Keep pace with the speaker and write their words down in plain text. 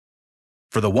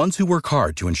For the ones who work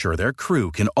hard to ensure their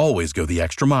crew can always go the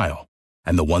extra mile,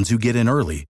 and the ones who get in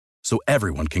early so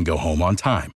everyone can go home on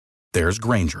time, there's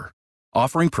Grainger,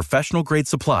 offering professional-grade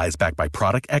supplies backed by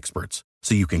product experts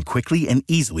so you can quickly and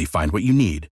easily find what you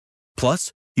need.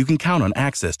 Plus, you can count on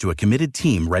access to a committed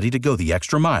team ready to go the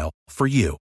extra mile for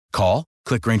you. Call,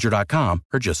 click Grainger.com,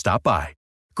 or just stop by.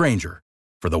 Grainger,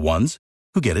 for the ones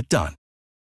who get it done.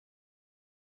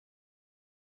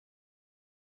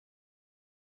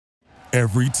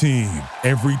 Every team,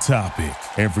 every topic,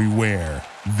 everywhere.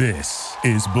 This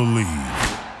is Believe.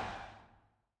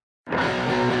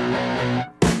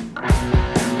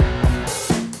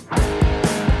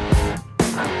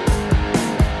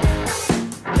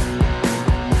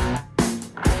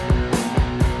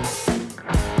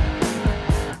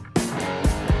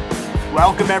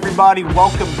 Welcome, everybody.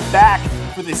 Welcome back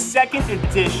for the second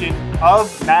edition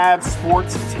of Mavs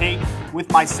Sports Take with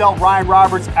myself, Ryan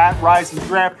Roberts, at Rise and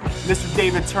Draft, Mr.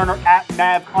 David Turner, at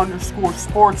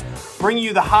Mav_sports, bringing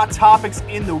you the hot topics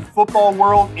in the football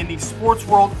world, in the sports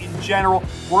world in general.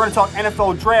 We're going to talk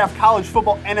NFL draft, college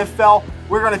football, NFL.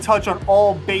 We're going to touch on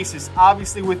all bases.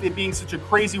 Obviously, with it being such a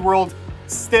crazy world,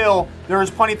 still, there is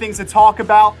plenty of things to talk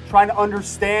about, trying to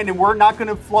understand, and we're not going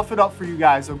to fluff it up for you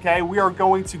guys, okay? We are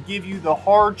going to give you the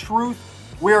hard truth.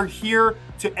 We are here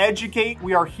to educate.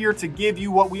 We are here to give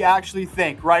you what we actually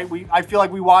think, right? I feel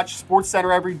like we watch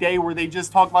SportsCenter every day where they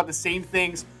just talk about the same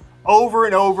things over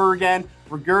and over again,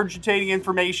 regurgitating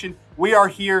information. We are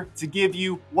here to give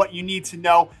you what you need to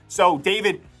know. So,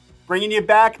 David, bringing you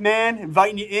back, man,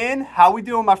 inviting you in. How we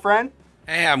doing, my friend?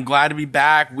 Hey, I'm glad to be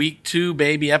back. Week 2,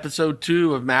 baby. Episode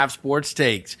 2 of Mav Sports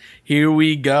Takes. Here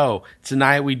we go.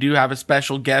 Tonight we do have a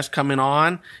special guest coming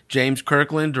on. James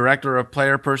Kirkland, Director of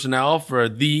Player Personnel for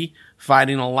the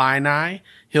Fighting Illini.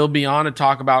 He'll be on to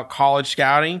talk about college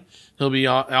scouting. He'll be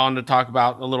on to talk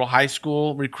about a little high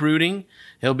school recruiting.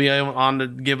 He'll be on to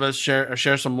give us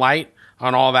share some light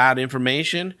on all that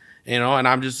information. You know, and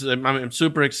I'm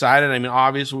super excited. I mean,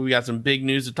 obviously we got some big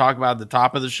news to talk about at the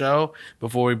top of the show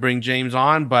before we bring James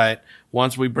on. But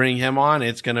once we bring him on,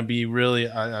 it's going to be really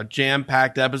a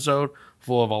jam-packed episode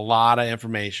full of a lot of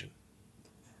information.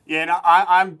 Yeah,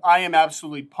 and I am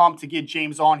absolutely pumped to get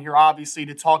James on here, obviously,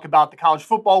 to talk about the college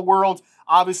football world,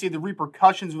 obviously the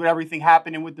repercussions with everything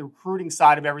happening with the recruiting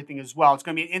side of everything as well. It's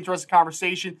going to be an interesting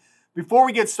conversation. Before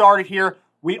we get started here,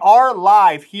 we are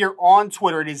live here on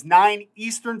Twitter. It is 9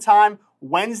 Eastern time,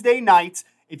 Wednesday night.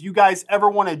 If you guys ever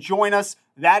want to join us,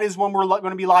 that is when we're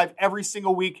going to be live every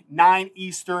single week, 9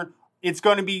 Eastern. It's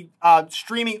going to be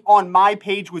streaming on my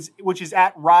page, which is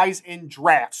at Rise and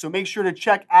Draft. So make sure to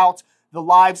check out the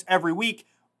lives every week.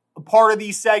 A part of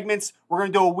these segments, we're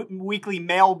going to do a weekly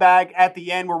mailbag at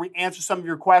the end where we answer some of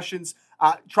your questions.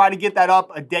 Try to get that up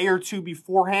a day or two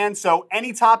beforehand. So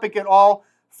any topic at all,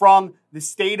 from the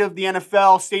state of the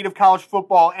NFL, state of college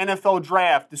football, NFL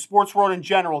draft, the sports world in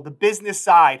general, the business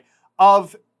side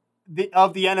of the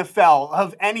NFL,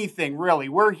 of anything really.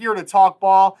 We're here to talk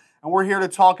ball, and we're here to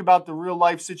talk about the real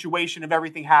life situation of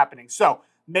everything happening. So,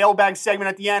 mailbag segment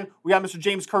at the end. We got Mr.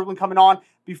 James Kirkland coming on.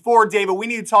 Before, David, we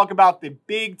need to talk about the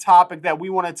big topic that we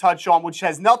want to touch on, which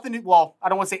has nothing to, well, I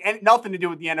don't want to say nothing to do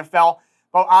with the NFL,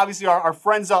 but obviously our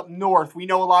friends up north. We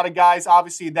know a lot of guys,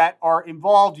 obviously, that are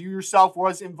involved. You yourself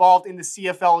was involved in the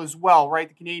CFL as well, right?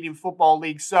 The Canadian Football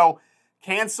League. So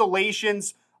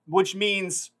cancellations, which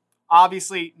means,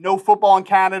 obviously, no football in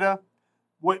Canada.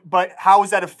 But how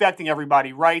is that affecting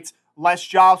everybody, right? Less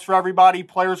jobs for everybody.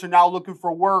 Players are now looking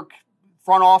for work.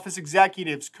 Front office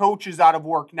executives, coaches out of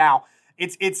work now.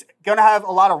 It's going to have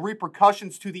a lot of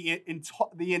repercussions to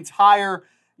the entire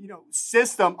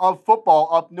system of football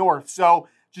up north. So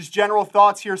just general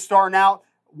thoughts here starting out.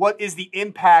 What is the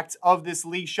impact of this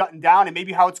league shutting down, and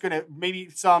maybe how it's going to,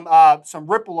 maybe some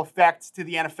ripple effects to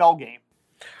the NFL game?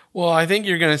 Well, I think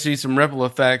you're going to see some ripple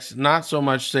effects, not so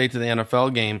much say to the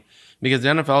NFL game, because the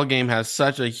NFL game has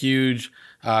such a huge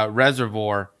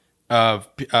reservoir of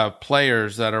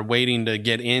players that are waiting to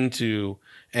get into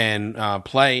and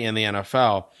play in the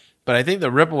NFL. But I think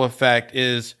the ripple effect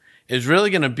is really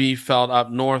going to be felt up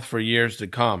north for years to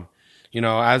come. You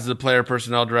know, as the player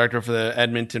personnel director for the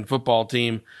Edmonton football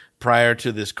team prior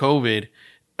to this COVID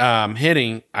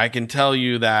hitting, I can tell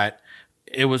you that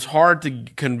it was hard to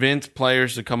convince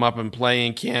players to come up and play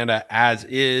in Canada as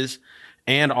is.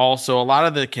 And also a lot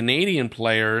of the Canadian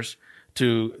players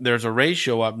there's a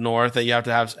ratio up north that you have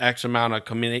to have X amount of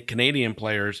Canadian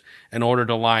players in order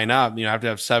to line up. You have to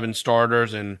have 7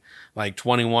 starters and like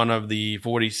 21 of the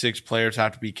 46 players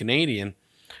have to be Canadian.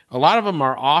 a lot of them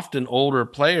are often older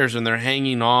players and they're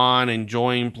hanging on,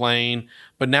 enjoying playing.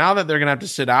 But now that they're going to have to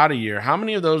sit out a year, how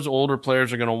many of those older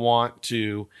players are going to want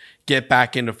to get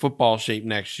back into football shape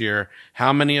next year?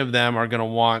 How many of them are going to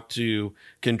want to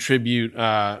contribute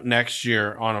next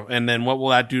year and then what will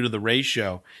that do to the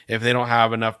ratio if they don't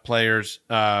have enough players,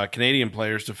 Canadian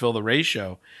players, to fill the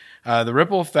ratio? The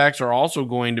ripple effects are also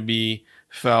going to be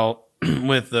felt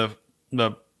with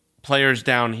the players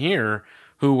down here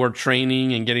who were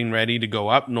training and getting ready to go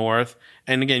up north.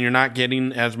 And again, you're not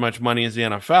getting as much money as the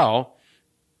NFL.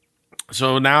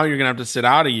 So now you're going to have to sit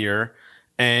out a year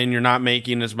and you're not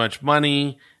making as much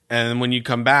money. And when you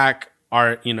come back,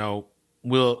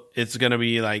 it's going to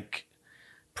be like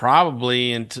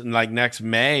probably into like next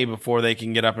May before they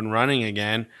can get up and running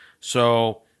again.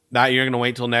 So that you're going to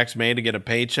wait till next May to get a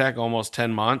paycheck, almost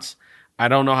 10 months. I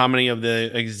don't know how many of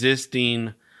the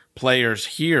existing players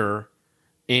here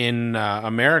in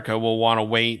America will want to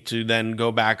wait to then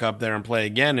go back up there and play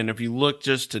again. And if you look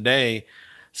just today,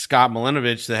 Scott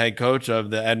Milinovich, the head coach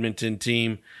of the Edmonton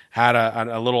team, had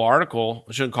a little article.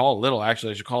 I shouldn't call it little,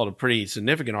 actually. I should call it a pretty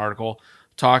significant article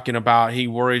talking about he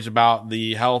worries about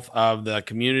the health of the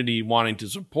community wanting to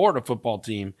support a football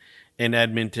team in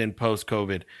Edmonton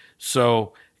post-COVID.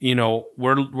 So,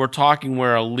 we're talking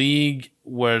where a league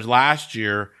was last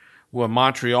year where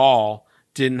Montreal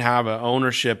didn't have an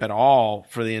ownership at all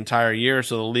for the entire year.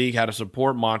 So the league had to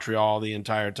support Montreal the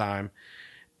entire time.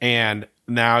 And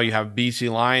now you have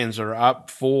BC Lions that are up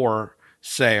for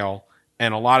sale.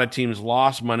 And a lot of teams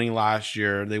lost money last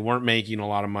year. They weren't making a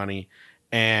lot of money.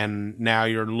 And now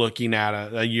you're looking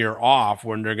at a year off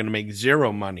when they're going to make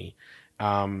zero money.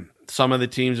 Some of the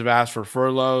teams have asked for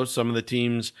furloughs. Some of the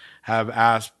teams have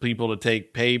asked people to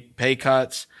take pay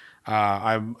cuts.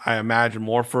 I imagine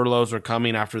more furloughs are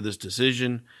coming after this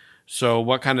decision. So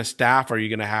what kind of staff are you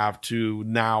going to have to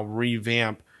now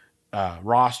revamp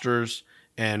rosters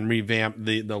and revamp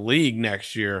the league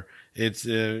next year? It's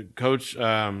coach,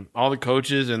 all the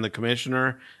coaches and the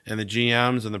commissioner and the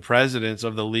GMs and the presidents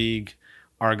of the league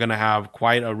are going to have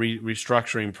quite a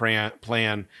restructuring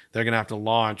plan. They're going to have to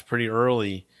launch pretty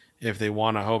early if they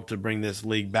want to hope to bring this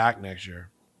league back next year.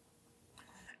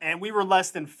 And we were less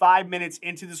than 5 minutes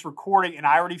into this recording, and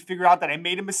I already figured out that I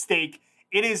made a mistake.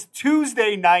 It is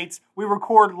Tuesday nights. We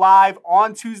record live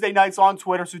on Tuesday nights on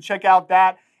Twitter, so check out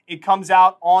that. It comes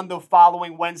out on the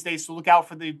following Wednesday, so look out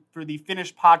for the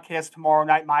finished podcast tomorrow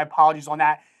night. My apologies on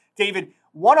that. David,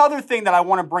 one other thing that I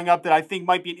want to bring up that I think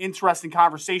might be an interesting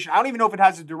conversation, I don't even know if it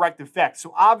has a direct effect.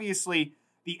 So obviously,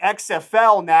 the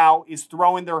XFL now is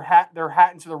throwing their hat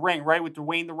into the ring, right, with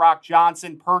Dwayne "The Rock"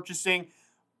 Johnson purchasing.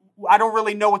 I don't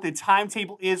really know what the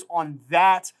timetable is on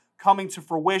that coming to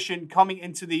fruition, coming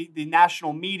into the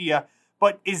national media.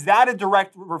 But is that a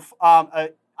direct, I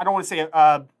don't want to say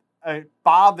a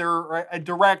bother, or a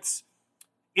direct,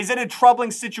 is it a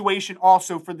troubling situation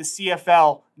also for the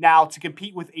CFL now to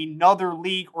compete with another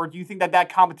league, or do you think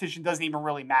that competition doesn't even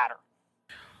really matter?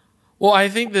 Well, I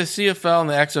think the CFL and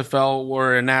the XFL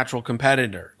were a natural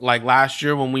competitor. Like last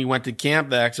year when we went to camp,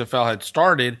 the XFL had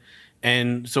started,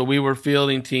 and so we were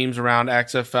fielding teams around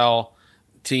XFL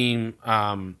team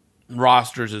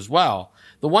rosters as well.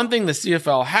 The one thing the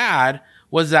CFL had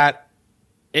was that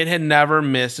it had never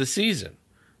missed a season.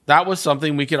 That was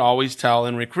something we could always tell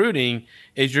in recruiting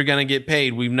is you're going to get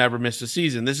paid. We've never missed a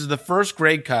season. This is the first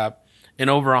Grey Cup in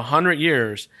over 100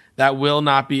 years that will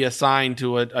not be assigned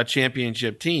to a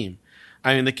championship team.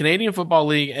 I mean, the Canadian Football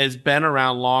League has been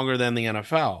around longer than the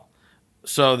NFL.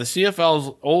 So the CFL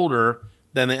is older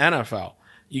than the NFL.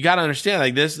 You got to understand,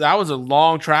 like this, that was a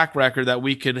long track record that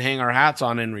we could hang our hats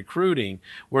on in recruiting,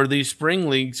 where these spring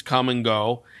leagues come and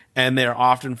go, and they're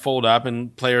often fold up,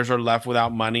 and players are left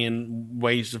without money and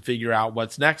ways to figure out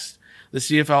what's next. The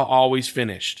CFL always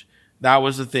finished. That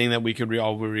was the thing that we could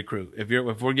always recruit.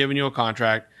 If we're giving you a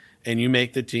contract and you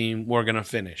make the team, we're going to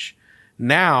finish.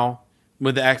 Now,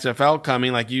 with the XFL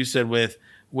coming, like you said, with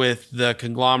the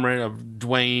conglomerate of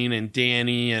Dwayne and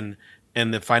Danny and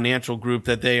the financial group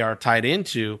that they are tied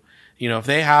into, if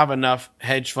they have enough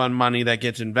hedge fund money that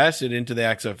gets invested into the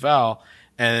XFL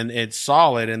and it's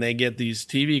solid and they get these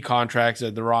TV contracts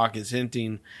that The Rock is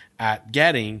hinting at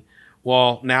getting,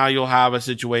 well, now you'll have a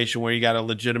situation where you got a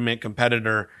legitimate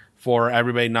competitor for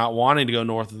everybody not wanting to go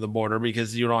north of the border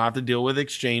because you don't have to deal with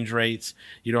exchange rates.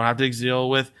 You don't have to deal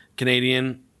with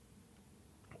Canadian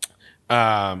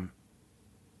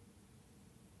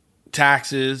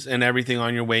taxes and everything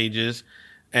on your wages.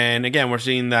 And again, we're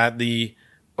seeing that the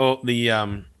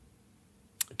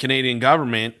Canadian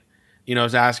government,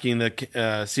 is asking the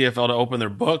CFL to open their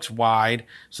books wide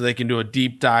so they can do a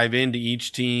deep dive into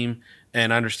each team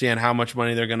and understand how much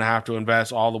money they're going to have to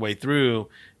invest all the way through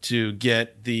to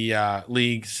get the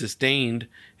league sustained,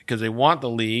 because they want the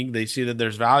league. They see that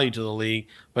there's value to the league,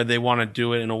 but they want to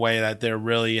do it in a way that they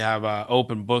really have an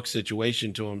open book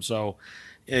situation to them. So,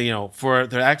 for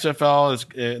the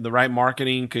XFL, the right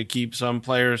marketing could keep some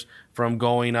players from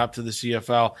going up to the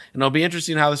CFL. And it'll be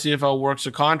interesting how the CFL works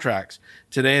the contracts.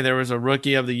 Today, there was a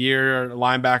Rookie of the Year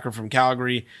linebacker from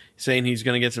Calgary saying he's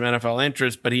going to get some NFL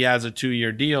interest, but he has a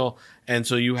 2-year deal. And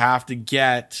so you have to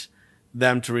get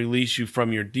them to release you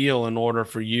from your deal in order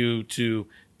for you to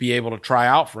be able to try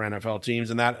out for NFL teams.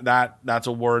 And that's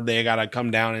a word they got to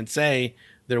come down and say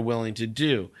they're willing to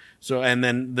do. So, and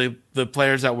then the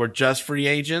players that were just free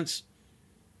agents,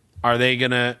 are they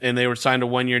and they were signed a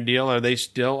 1-year deal, are they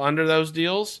still under those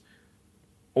deals?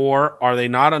 Or are they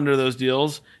not under those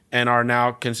deals and are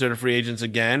now considered free agents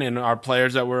again, and are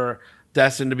players that were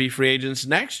destined to be free agents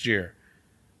next year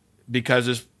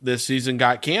because this season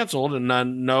got canceled and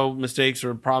no mistakes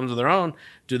or problems of their own,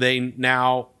 do they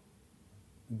now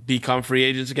become free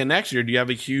agents again next year? Do you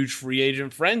have a huge free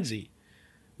agent frenzy?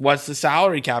 What's the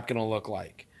salary cap going to look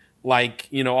like?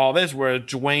 All this, where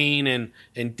Dwayne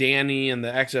and Danny and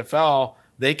the XFL,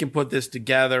 they can put this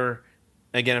together,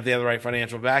 again, if they have the right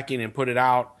financial backing, and put it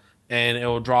out, and it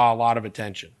will draw a lot of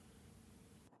attention.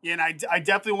 Yeah, and I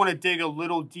definitely want to dig a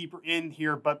little deeper in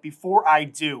here, but before I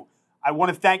do, I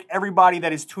want to thank everybody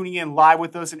that is tuning in live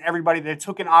with us and everybody that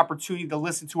took an opportunity to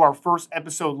listen to our first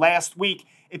episode last week.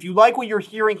 If you like what you're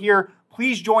hearing here,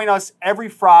 please join us every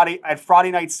Friday at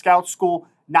Friday Night Scout School,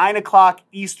 9 o'clock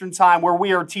Eastern Time, where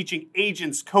we are teaching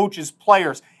agents, coaches,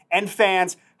 players, and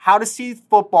fans how to see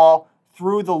football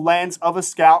through the lens of a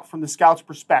scout from the scout's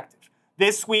perspective.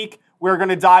 This week, we're going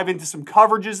to dive into some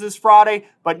coverages this Friday,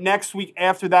 but next week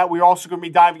after that, we're also going to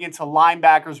be diving into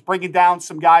linebackers, breaking down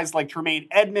some guys like Tremaine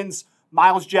Edmonds,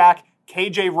 Miles Jack,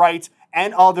 KJ Wright,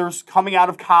 and others coming out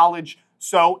of college.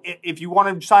 So if you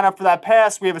want to sign up for that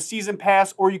pass, we have a season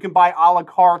pass, or you can buy a la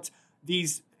carte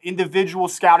these individual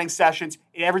scouting sessions.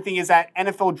 Everything is at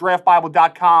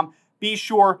NFLDraftBible.com. Be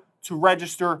sure to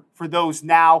register for those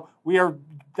now. We are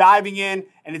diving in,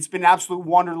 and it's been an absolute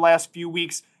wonder the last few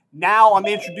weeks. Now I'm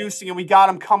introducing, and we got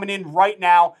him coming in right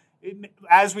now,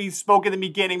 as we spoke at the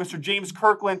beginning, Mr. James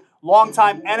Kirkland,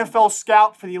 longtime NFL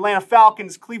scout for the Atlanta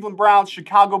Falcons, Cleveland Browns,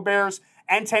 Chicago Bears,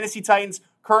 and Tennessee Titans.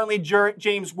 Currently,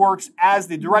 James works as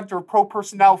the Director of Pro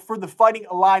Personnel for the Fighting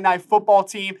Illini football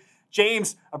team.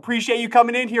 James, appreciate you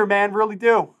coming in here, man. Really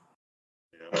do.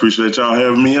 Appreciate y'all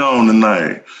having me on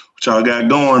tonight. What y'all got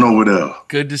going over there?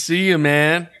 Good to see you,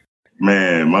 man.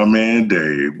 Man, my man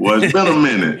Dave. Well, it's been a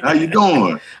minute. How you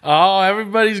doing? Oh,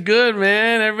 everybody's good,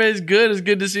 man. Everybody's good. It's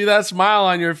good to see that smile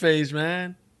on your face,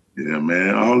 man. Yeah,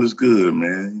 man. All is good,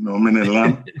 man. I'm in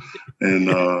Atlanta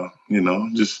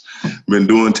and, just been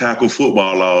doing tackle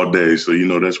football all day. So,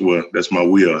 that's my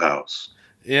wheelhouse.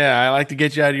 Yeah, I like to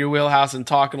get you out of your wheelhouse and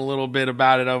talking a little bit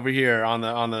about it over here on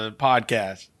the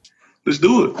podcast. Let's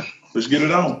do it. Let's get it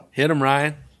on. Hit him,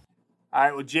 Ryan. All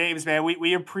right, well, James, man,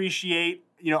 we appreciate,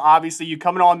 obviously you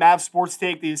coming on Mav Sports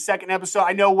Take, the second episode.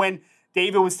 I know when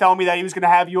David was telling me that he was going to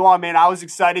have you on, man, I was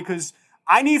excited because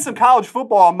I need some college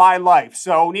football in my life.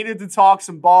 So needed to talk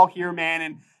some ball here, man.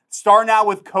 And starting out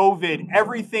with COVID,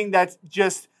 everything that's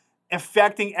just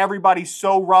affecting everybody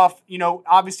so rough,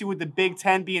 obviously with the Big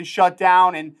Ten being shut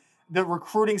down and the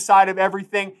recruiting side of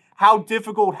everything. How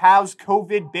difficult has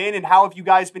COVID been, and how have you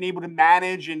guys been able to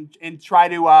manage and try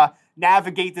to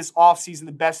navigate this offseason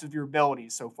the best of your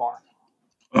abilities so far?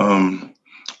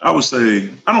 I would say,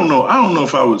 I don't know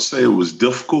if I would say it was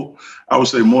difficult. I would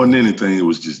say more than anything, it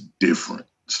was just different.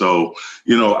 So,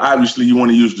 obviously you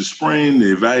want to use the spring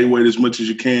to evaluate as much as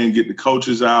you can, get the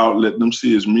coaches out, let them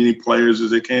see as many players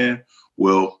as they can.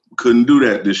 Well, we couldn't do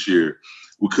that this year.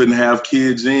 We couldn't have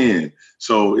kids in.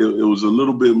 So it was a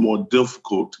little bit more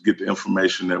difficult to get the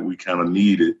information that we kind of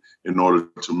needed in order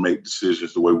to make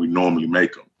decisions the way we normally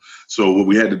make them. So what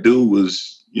we had to do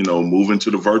was, move into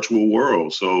the virtual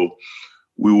world. So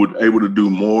we were able to do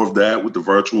more of that with the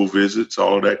virtual visits,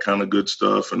 all of that kind of good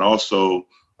stuff. And also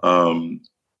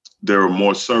there are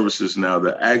more services now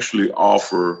that actually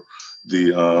offer the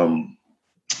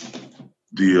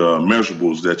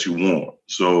measurables that you want.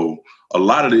 So a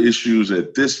lot of the issues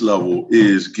at this level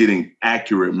is getting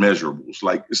accurate measurables.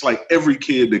 It's like every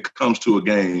kid that comes to a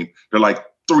game, they're like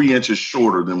 3 inches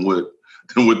shorter than what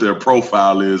their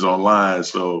profile is online.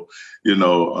 So,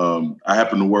 I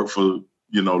happen to work for,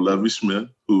 Lovie Smith,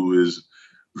 who is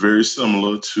very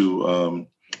similar to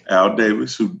Al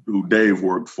Davis, who Dave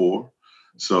worked for.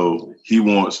 So he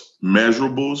wants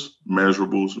measurables.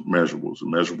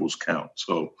 Measurables count.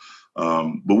 So,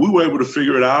 but we were able to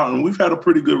figure it out, and we've had a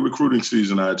pretty good recruiting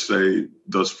season, I'd say,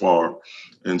 thus far.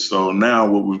 And so now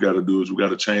what we've got to do is we've got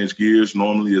to change gears.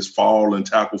 Normally it's fall and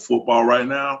tackle football right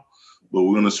now, but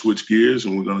we're going to switch gears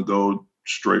and we're going to go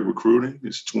straight recruiting.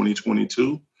 It's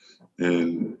 2022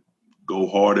 and go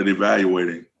hard at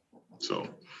evaluating. So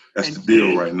that's the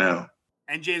deal right now.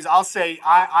 And James, I'll say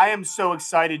I am so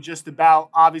excited just about,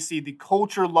 obviously, the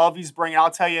culture Lovey's bringing. I'll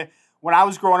tell you, when I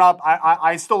was growing up,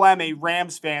 I still am a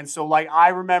Rams fan. So, like, I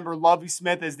remember Lovie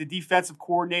Smith as the defensive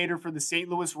coordinator for the St.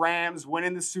 Louis Rams,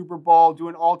 winning the Super Bowl,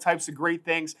 doing all types of great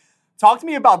things. Talk to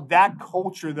me about that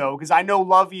culture, though, because I know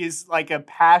Lovie is like a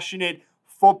passionate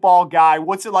football guy.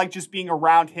 What's it like just being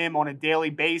around him on a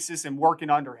daily basis and working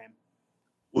under him?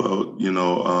 Well,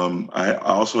 I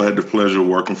also had the pleasure of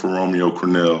working for Romeo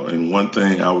Crennel. And one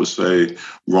thing I would say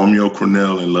Romeo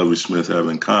Crennel and Lovie Smith have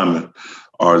in common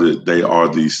are that they are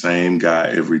the same guy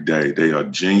every day. They are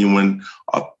genuine,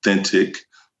 authentic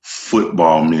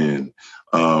football men.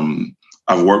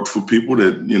 I've worked for people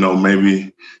that,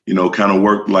 maybe, kind of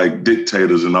work like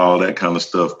dictators and all that kind of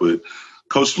stuff. But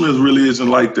Coach Smith really isn't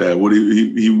like that. What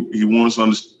he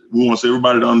wants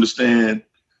everybody to understand,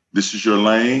 this is your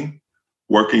lane.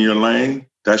 Work in your lane,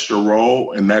 that's your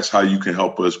role, and that's how you can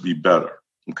help us be better,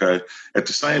 okay? At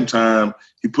the same time,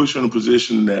 he puts you in a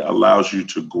position that allows you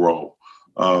to grow.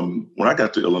 When I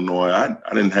got to Illinois, I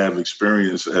didn't have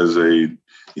experience as a,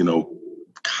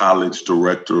 college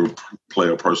director of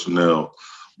player personnel,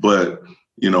 but,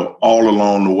 all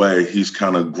along the way, he's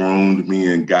kind of groomed me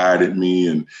and guided me.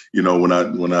 And,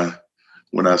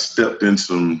 when I stepped in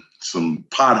some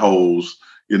potholes,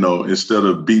 instead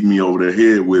of beating me over the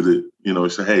head with it, he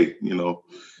said, hey,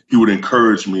 he would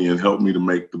encourage me and help me to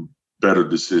make the better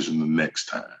decision the next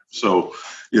time. So,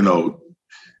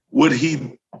 what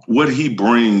he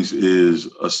brings is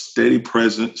a steady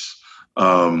presence.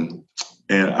 And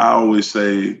I always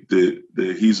say that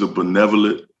he's a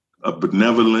benevolent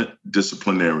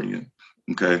disciplinarian.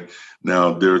 Okay.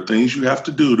 Now there are things you have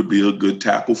to do to be a good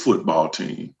tackle football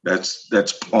team.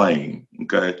 That's plain.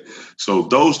 Okay. So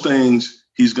those things,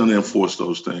 he's going to enforce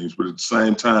those things, but at the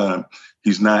same time,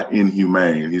 he's not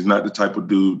inhumane. He's not the type of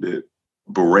dude that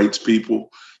berates people.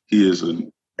 He is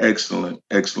an excellent,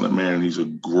 excellent man, and he's a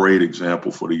great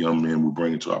example for the young men we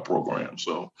bring into our program.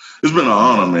 So it's been an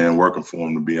honor, man, working for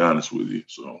him, to be honest with you.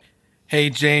 So, hey,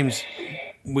 James,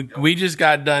 we just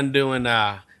got done doing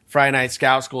Friday Night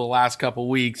Scout School the last couple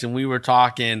weeks, and we were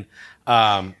talking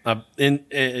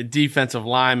defensive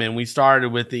linemen. We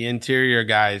started with the interior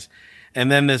guys. And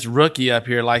then this rookie up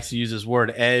here likes to use this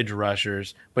word edge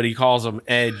rushers, but he calls them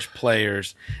edge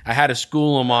players. I had to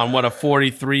school him on what a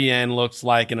 43 end looks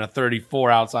like and a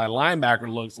 34 outside linebacker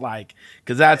looks like,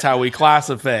 because that's how we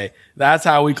classify. That's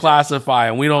how we classify,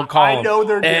 and we don't call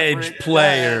them edge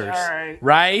players,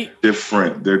 right?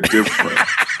 Different. They're different.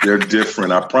 They're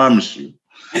different. I promise you.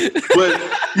 But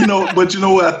you know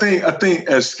what I think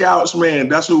as scouts, man,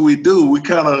 that's what we do. We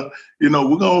kind of, we're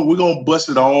gonna bust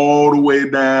it all the way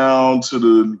down to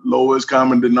the lowest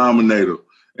common denominator,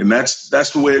 and that's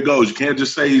the way it goes. You can't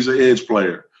just say he's an edge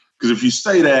player, because if you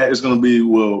say that, it's gonna be,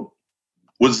 well,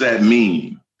 what does that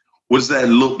mean? What does that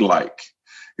look like?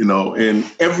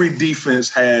 And every defense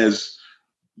has,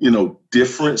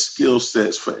 different skill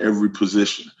sets for every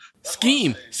position.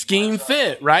 Scheme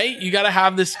fit, right? You got to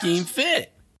have the scheme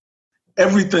fit.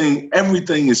 Everything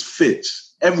is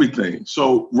fits, everything.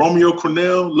 So Romeo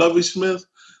Crennel, Lovie Smith,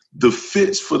 the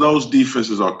fits for those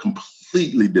defenses are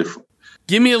completely different.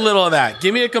 Give me a little of that.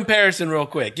 Give me a comparison real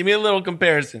quick. Give me a little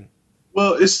comparison.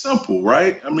 Well, it's simple,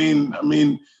 right? I mean,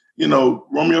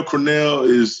 Romeo Crennel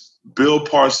is Bill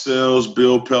Parcells,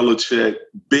 Bill Belichick,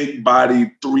 big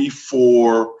body,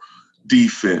 3-4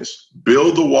 defense.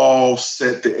 Build the wall,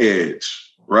 set the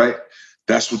edge, right?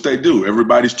 That's what they do.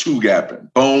 Everybody's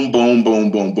two-gapping. Boom, boom,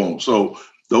 boom, boom, boom. So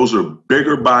those are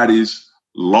bigger bodies,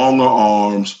 longer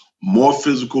arms, more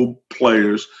physical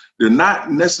players. They're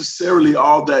not necessarily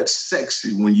all that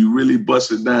sexy when you really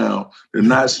bust it down. They're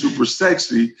not super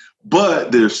sexy,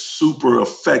 but they're super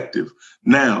effective.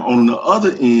 Now, on the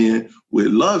other end, with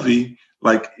Lovie,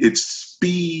 like, it's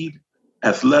speed,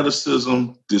 athleticism,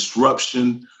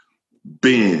 disruption,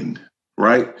 bend,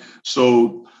 right?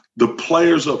 So the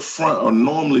players up front are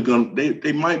normally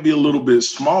they might be a little bit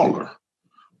smaller,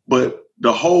 but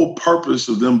the whole purpose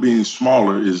of them being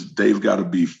smaller is they've got to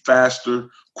be faster,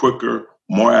 quicker,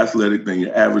 more athletic than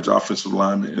your average offensive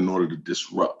lineman in order to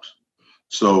disrupt.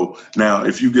 So now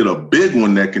if you get a big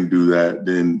one that can do that,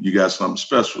 then you got something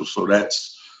special. So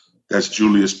that's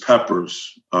Julius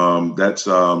Peppers. That's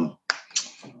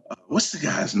what's the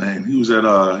guy's name? He was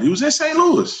at St.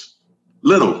 Louis.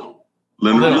 Leonard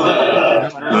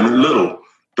Little.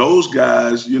 Those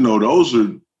guys, those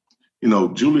are,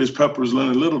 Julius Peppers,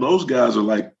 Leonard Little, those guys are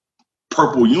like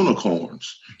purple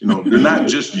unicorns. They're not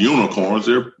just unicorns,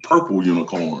 they're purple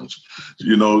unicorns,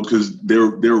 because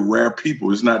they're rare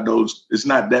people. It's not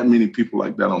that many people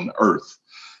like that on the earth.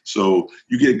 So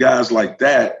you get guys like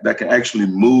that can actually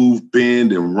move,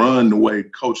 bend, and run the way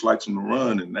coach likes them to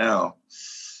run. And now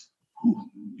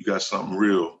you got something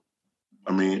real.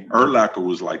 I mean, Urlacher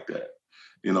was like that.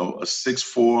 A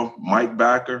 6'4" Mike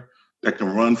Backer that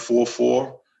can run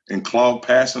 4.4 and clog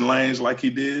passing lanes like he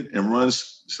did and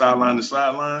runs sideline to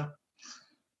sideline.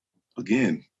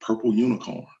 Again, purple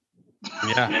unicorn.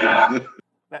 Yeah.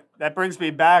 That brings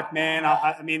me back, man.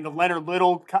 I mean, the Leonard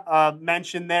Little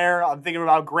mentioned there. I'm thinking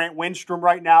about Grant Windstrom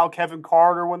right now, Kevin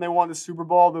Carter when they won the Super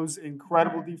Bowl. Those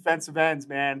incredible defensive ends,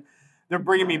 man. They're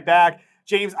bringing me back.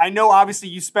 James, I know obviously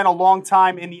you spent a long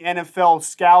time in the NFL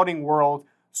scouting world.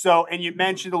 So, and you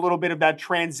mentioned a little bit of that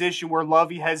transition where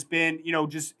Lovie has been,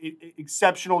 just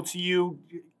exceptional to you,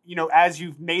 as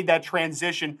you've made that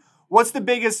transition. What's the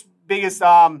biggest,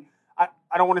 I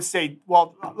don't want to say,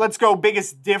 well, let's go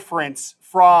biggest difference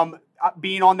from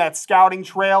being on that scouting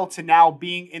trail to now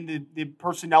being in the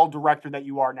personnel director that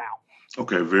you are now?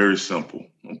 Okay, very simple.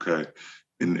 Okay.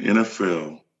 In the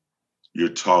NFL, you're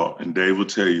taught, and Dave will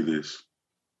tell you this,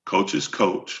 coaches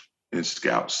coach and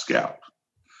scouts scout.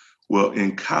 Well,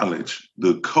 in college,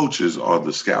 the coaches are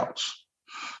the scouts.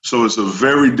 So it's a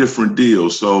very different deal.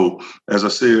 So as I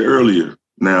said earlier,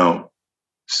 now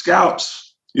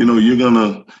scouts, you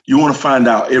want to find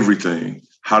out everything.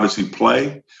 How does he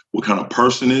play? What kind of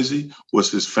person is he? What's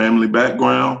his family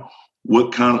background?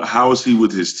 How is he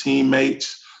with his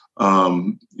teammates?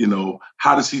 How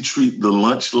does he treat the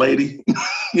lunch lady,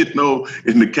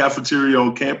 in the cafeteria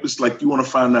on campus? Like, you want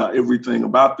to find out everything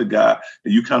about the guy,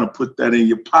 and you kind of put that in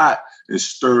your pot and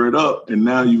stir it up. And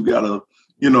now you got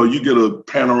you get a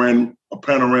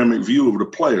panoramic view of the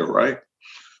player, right?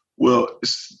 Well,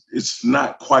 it's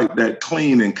not quite that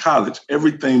clean in college.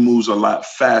 Everything moves a lot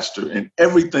faster, and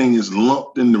everything is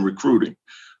lumped into recruiting.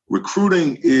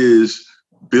 Recruiting is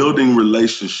building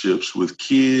relationships with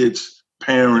kids,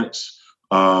 parents,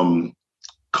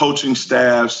 coaching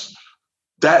staffs.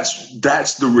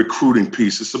 That's the recruiting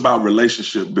piece. It's about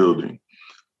relationship building.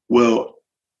 Well,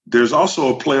 there's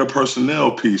also a player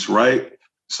personnel piece, right?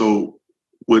 So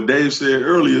what Dave said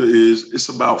earlier is it's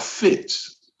about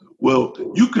fits. Well,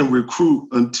 you can recruit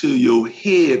until your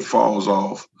head falls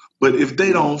off, but if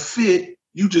they don't fit,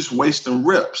 you just wasting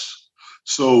reps.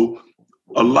 So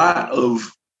a lot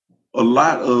of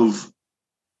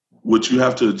what you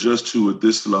have to adjust to at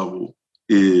this level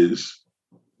is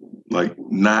like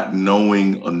not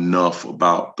knowing enough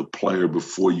about the player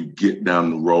before you get down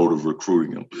the road of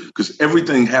recruiting them, because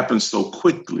everything happens so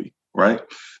quickly, right?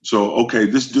 So, okay,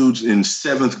 this dude's in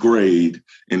 7th grade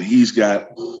and he's got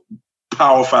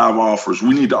Power 5 offers.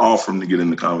 We need to offer him to get in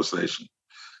the conversation.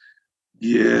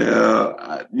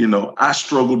 Yeah, I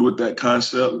struggled with that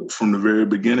concept from the very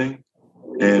beginning.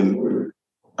 And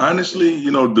honestly,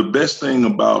 the best thing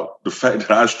about the fact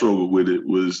that I struggled with it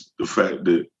was the fact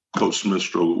that Coach Smith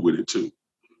struggled with it too,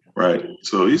 right?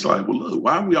 So he's like, well, look,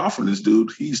 why are we offering this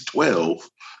dude? He's 12,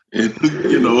 and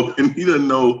and he doesn't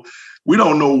know. We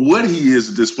don't know what he is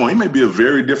at this point. He may be a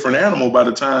very different animal by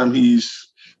the time he's,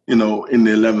 in the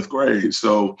 11th grade.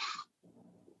 So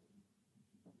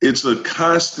it's a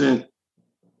constant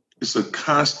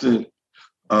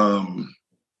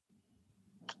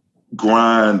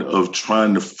grind of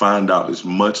trying to find out as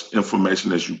much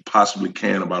information as you possibly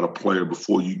can about a player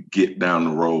before you get down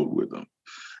the road with them.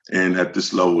 And at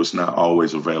this level, it's not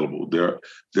always available. There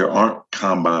aren't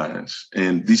combines,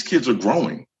 and these kids are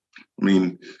growing. I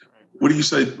mean, what do you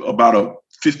say about a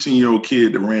 15-year-old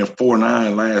kid that ran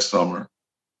 4.9 last summer,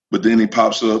 but then he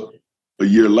pops up a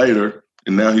year later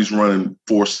and now he's running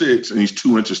 4.6 and he's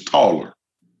 2 inches taller?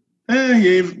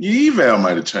 Your eval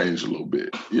might have changed a little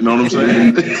bit. You know what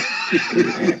I'm saying?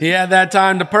 He had that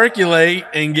time to percolate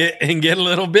and get a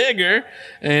little bigger,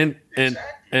 and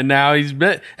now he's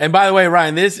been. And by the way,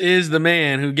 Ryan, this is the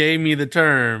man who gave me the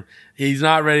term. He's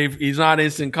not ready. He's not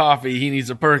instant coffee. He needs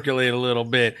to percolate a little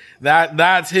bit.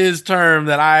 That's his term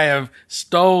that I have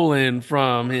stolen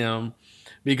from him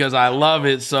because I love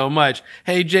it so much.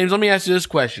 Hey, James, let me ask you this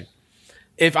question.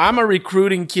 If I'm a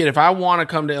recruiting kid, if I want to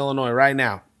come to Illinois right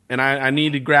now, and I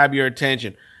need to grab your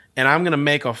attention, and I'm going to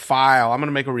make a file, I'm going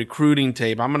to make a recruiting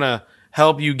tape, I'm going to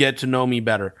help you get to know me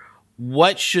better.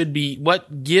 Give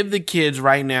the kids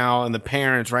right now and the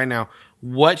parents right now,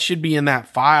 what should be in that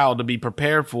file to be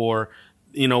prepared for,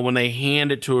 when they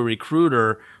hand it to a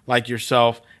recruiter like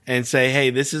yourself and say, hey,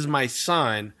 this is my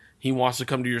son. He wants to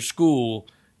come to your school.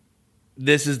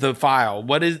 This is the file.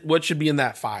 What should be in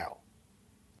that file?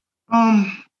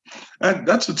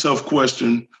 That's a tough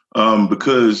question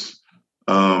because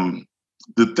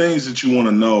the things that you want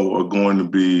to know are going to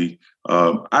be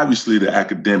obviously the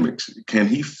academics. Can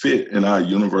he fit in our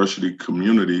university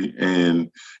community,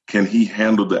 and can he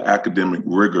handle the academic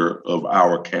rigor of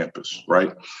our campus?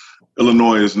 Right?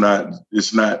 Illinois is not.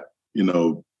 It's not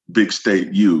big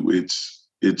state U.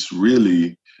 It's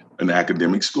really an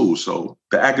academic school. So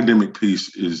the academic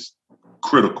piece is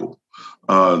critical.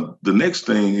 The next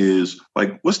thing is,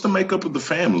 like, what's the makeup of the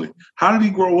family? How did he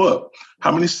grow up?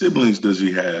 How many siblings does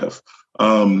he have?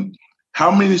 How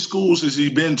many schools has he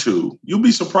been to? You'll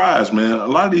be surprised, man. A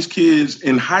lot of these kids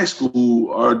in high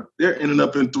school they're ending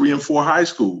up in 3 and 4 high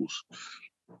schools.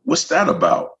 What's that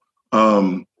about?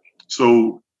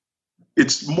 So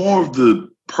it's more of the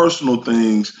personal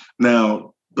things.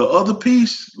 Now, the other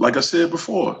piece, like I said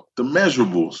before, the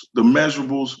measurables.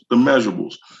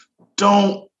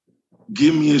 Don't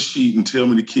give me a sheet and tell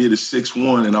me the kid is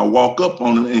 6'1" and I walk up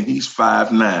on him and he's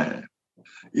 5'9".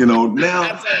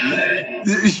 Now,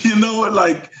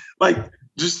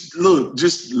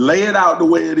 just lay it out the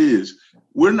way it is.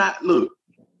 One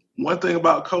thing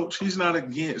about Coach, he's not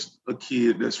against a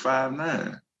kid that's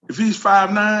 5'9". If he's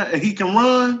 5'9" and he can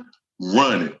run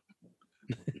it.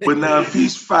 But now if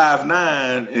he's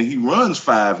 5'9" and he runs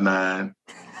 5'9",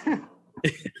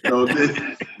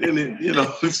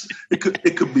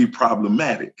 it could be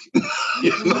problematic.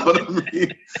 You know what I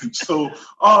mean? So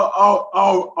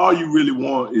all you really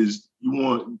want is you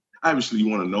want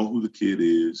to know who the kid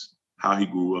is, how he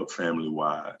grew up family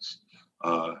wise.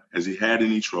 Has he had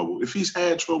any trouble? If he's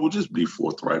had trouble, just be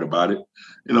forthright about it.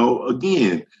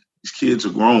 Again, these kids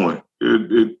are growing.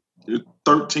 They're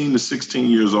 13 to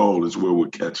 16 years old is where we're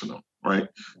catching them, right?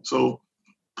 So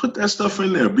put that stuff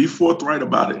in there. Be forthright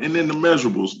about it. And then the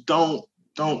measurables, don't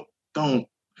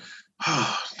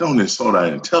insult our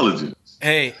intelligence.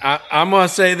 Hey, I'm going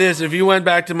to say this. If you went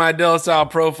back to my De La Salle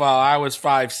profile, I was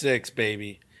 5'6",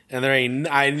 baby. And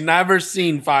I never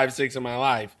seen 5'6" in my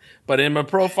life. But in my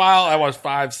profile, I was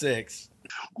 5'6".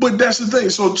 But that's the thing.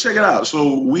 So check it out.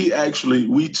 So we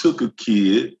took a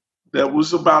kid that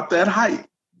was about that height.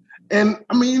 And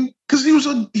I mean, because he's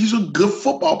a good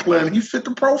football player and he fit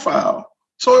the profile.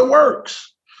 So it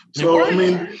works. So, I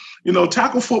mean,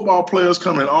 tackle football players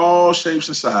come in all shapes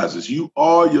and sizes. You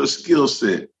are your skill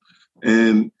set.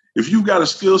 And if you've got a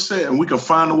skill set and we can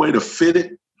find a way to fit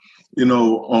it,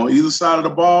 on either side of the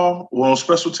ball or on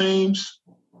special teams,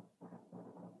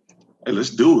 hey,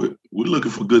 let's do it. We're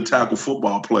looking for good tackle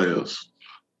football players.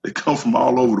 They come from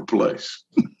all over the place.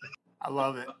 I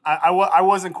love it. I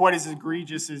wasn't quite as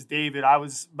egregious as David. I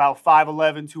was about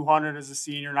 5'11", 200 as a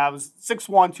senior, and I was 6'1",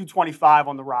 225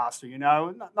 on the roster,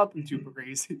 nothing too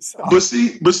crazy. So. But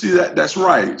see that's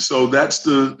right. So that's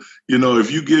the,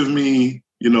 if you give me,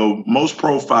 most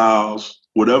profiles,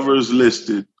 whatever is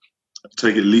listed,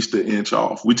 take at least an inch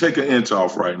off. We take an inch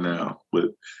off right now, but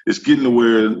it's getting to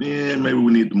where, maybe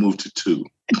we need to move to 2.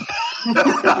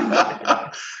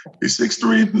 He's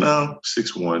 6'3", no,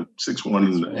 6'1", 6'1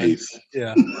 and an 1/8.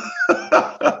 Yeah.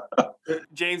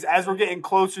 James, as we're getting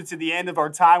closer to the end of our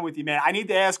time with you, man, I need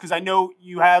to ask, because I know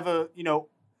you have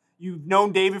you've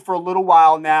known David for a little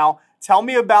while now. Tell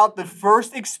me about the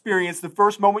first experience, the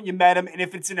first moment you met him, and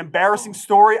if it's an embarrassing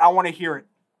story, I want to hear it.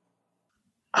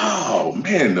 Oh,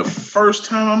 man, the first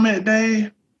time I met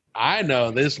Dave? I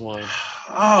know this one.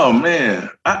 Oh, man.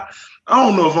 I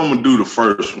don't know if I'm going to do the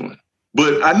first one,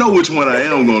 but I know which one I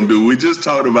am going to do. We just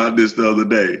talked about this the other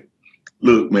day.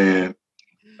 Look, man,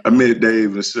 I met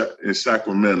Dave in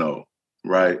Sacramento,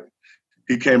 right?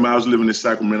 He came out. I was living in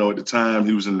Sacramento at the time.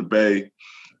 He was in the Bay.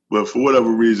 But for whatever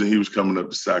reason, he was coming up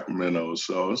to Sacramento.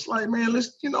 So it's like, man,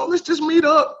 let's just meet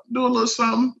up, do a little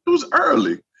something. It was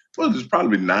early. Well, it was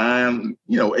probably 8,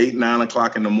 9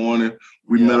 o'clock in the morning.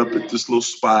 We met up at this little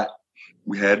spot.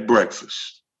 We had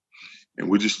breakfast, and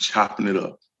we're just chopping it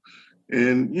up.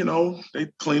 And, they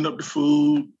cleaned up the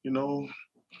food, it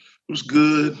was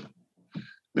good.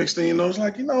 Next thing you know, it's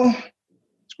like,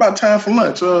 it's about time for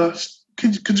lunch.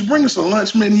 Could you bring us a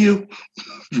lunch menu?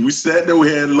 We sat there, we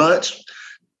had lunch,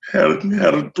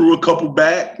 threw a couple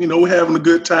back, we're having a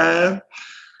good time.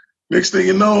 Next thing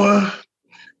you know,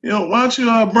 why don't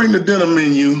you bring the dinner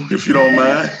menu, if you don't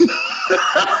mind?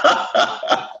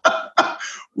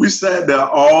 We sat there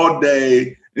all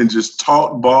day and just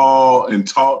talked ball and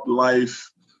talked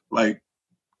life. Like,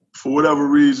 for whatever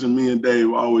reason, me and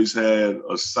Dave always had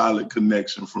a solid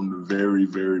connection from the very,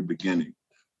 very beginning.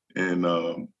 And,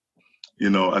 I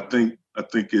think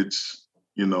it's,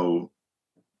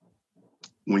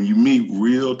 when you meet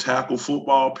real tackle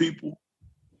football people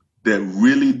that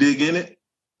really dig in it,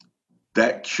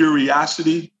 that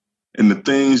curiosity and the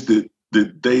things that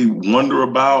they wonder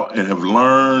about and have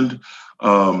learned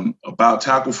about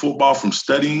tackle football from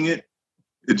studying it,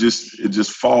 it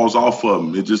just falls off of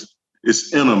them.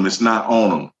 It's in them. It's not on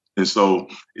them. And so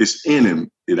it's in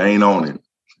him. It ain't on him.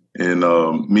 And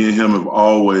me and him have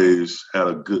always had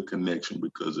a good connection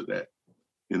because of that.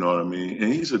 You know what I mean?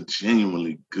 And he's a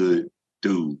genuinely good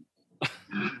dude.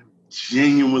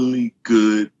 Genuinely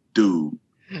good dude.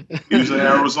 He was in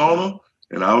Arizona,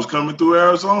 and I was coming through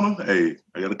Arizona. Hey,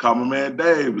 I got to call my man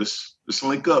Dave. Let's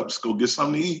link up. Let's go get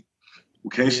something to eat. We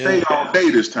can't stay all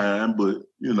day this time, but,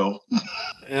 You know,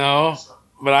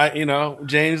 but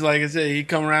James, like I said, he'd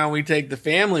come around, we take him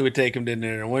to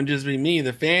dinner. It wouldn't just be me,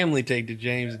 the family take the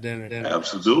James to dinner.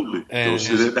 Absolutely. And go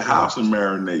sit at the house and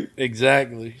marinate.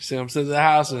 Exactly. See him sit at the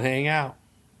house and hang out.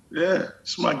 Yeah,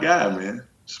 it's my guy, man.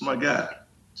 It's my guy.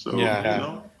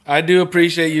 So, I do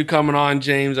appreciate you coming on,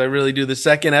 James. I really do. The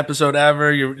second episode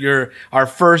ever. You're our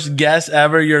first guest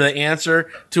ever. You're the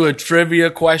answer to a trivia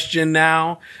question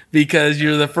now because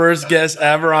you're the first guest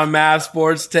ever on Mav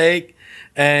Sports Take.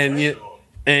 And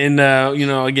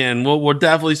again, we'll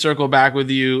definitely circle back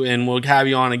with you and we'll have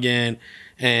you on again.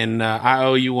 And I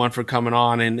owe you one for coming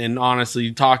on and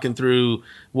honestly talking through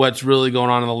what's really going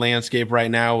on in the landscape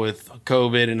right now with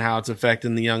COVID and how it's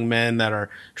affecting the young men that are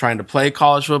trying to play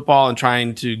college football and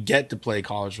trying to get to play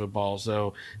college football.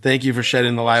 So thank you for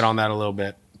shedding the light on that a little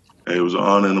bit. Hey, it was an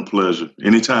honor and a pleasure.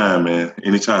 Anytime, man.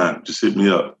 Anytime. Just hit me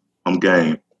up. I'm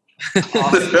game.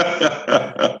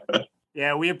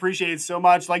 Yeah, we appreciate it so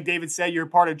much. Like David said, you're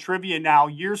part of trivia now.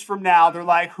 Years from now, they're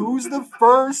like, who's the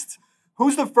first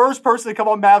person to come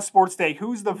on Mav Sports Take?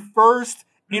 Who's the first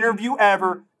interview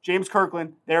ever? James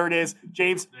Kirkland. There it is.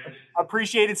 James,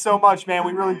 appreciate it so much, man.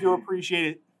 We really do appreciate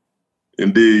it.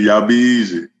 Indeed. Y'all be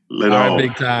easy. Later on.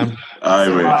 Big time. All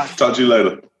right, man. Talk to you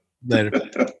later. Later.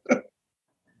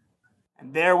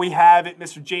 And there we have it,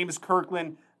 Mr. James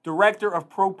Kirkland, Director of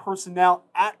Pro Personnel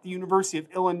at the University of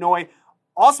Illinois.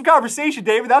 Awesome conversation,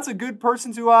 David. That's a good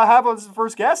person to have as the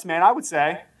first guest, man, I would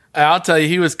say. I'll tell you,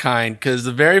 he was kind because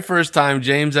the very first time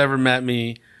James ever met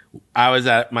me, I was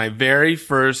at my very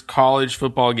first college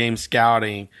football game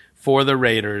scouting for the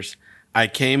Raiders. I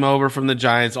came over from the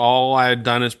Giants. All I had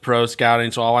done is pro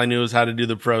scouting, so all I knew was how to do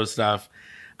the pro stuff.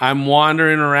 I'm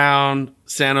wandering around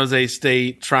San Jose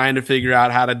State trying to figure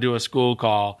out how to do a school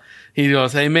call. He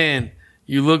goes, "Hey, man,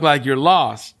 you look like you're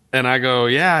lost." And I go,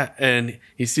 "Yeah." And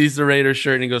he sees the Raiders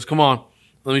shirt and he goes, "Come on,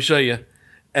 let me show you."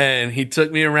 And he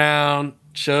took me around,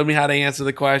 showed me how to answer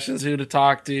the questions, who to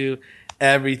talk to,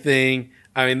 everything.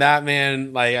 I mean, that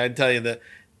man, like I tell you that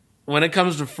when it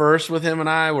comes to first with him and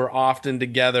I, we're often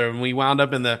together. And we wound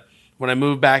up when I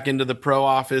moved back into the pro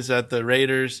office at the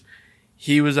Raiders,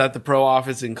 he was at the pro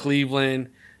office in Cleveland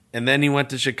and then he went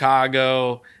to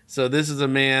Chicago. So this is a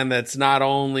man that's not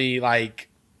only like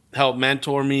helped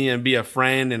mentor me and be a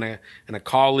friend and a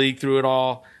colleague through it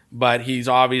all, but he's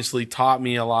obviously taught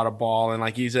me a lot of ball. And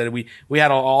like he said, we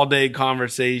had an all-day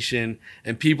conversation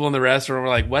and people in the restaurant were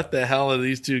like, what the hell are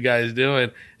these two guys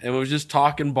doing? And we was just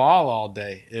talking ball all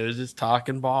day. It was just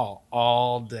talking ball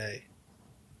all day.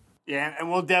 Yeah, and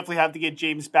we'll definitely have to get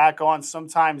James back on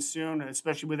sometime soon,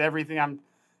 especially with everything.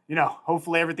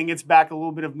 Hopefully everything gets back a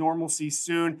little bit of normalcy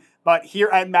soon. But here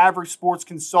at Maverick Sports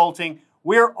Consulting,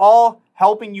 we're all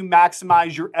helping you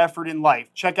maximize your effort in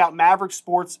life. Check out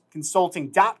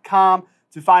mavericksportsconsulting.com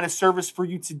to find a service for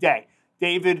you today.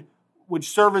 David, which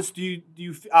service do you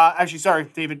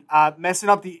David, messing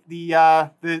up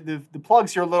the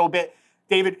plugs here a little bit.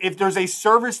 David, if there's a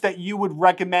service that you would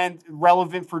recommend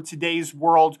relevant for today's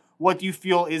world, what do you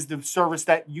feel is the service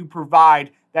that you provide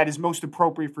that is most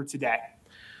appropriate for today?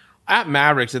 At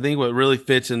Mavericks, I think what really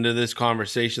fits into this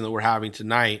conversation that we're having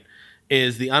tonight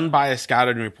is the unbiased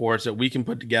scouting reports that we can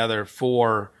put together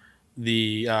for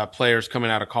the players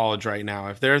coming out of college right now.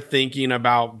 If they're thinking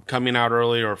about coming out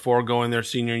early or foregoing their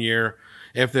senior year,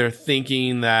 if they're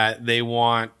thinking that they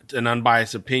want an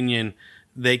unbiased opinion,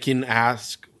 they can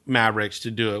ask Mavericks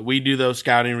to do it. We do those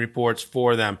scouting reports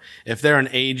for them. If they're an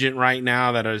agent right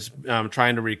now that is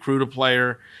trying to recruit a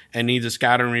player and needs a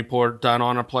scouting report done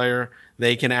on a player,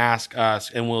 they can ask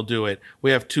us and we'll do it. We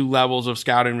have 2 levels of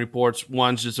scouting reports.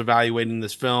 One's just evaluating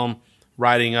this film,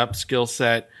 writing up skill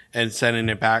set, and sending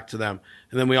it back to them.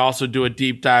 And then we also do a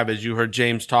deep dive, as you heard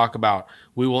James talk about.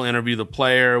 We will interview the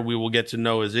player. We will get to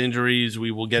know his injuries.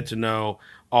 We will get to know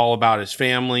all about his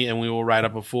family, and we will write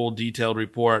up a full detailed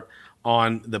report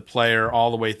on the player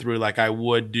all the way through, like I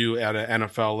would do at an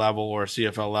NFL level or a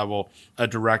CFL level, a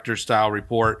director style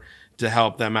report to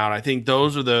help them out. I think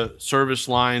those are the service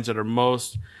lines that are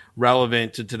most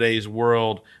relevant to today's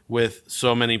world, with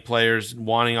so many players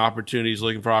wanting opportunities,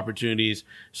 looking for opportunities.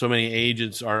 So many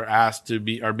agents are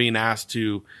being asked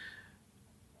to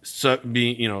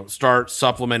start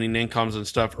supplementing incomes and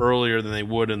stuff earlier than they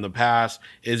would in the past.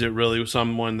 Is it really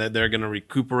someone that they're going to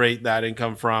recuperate that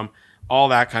income from? All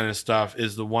that kind of stuff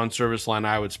is the one service line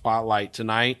I would spotlight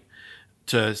tonight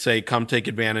to say, come take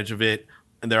advantage of it.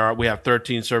 And we have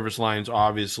 13 service lines,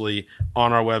 obviously,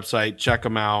 on our website. Check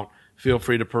them out. Feel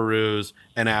free to peruse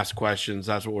and ask questions.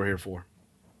 That's what we're here for.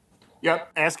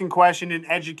 Yep, asking questions and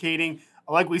educating.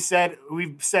 Like we said,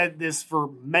 we've said this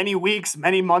for many weeks,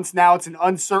 many months now. It's an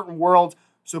uncertain world,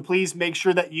 so please make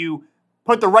sure that you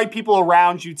put the right people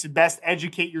around you to best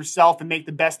educate yourself and make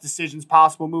the best decisions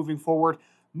possible moving forward.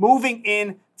 Moving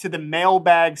in to the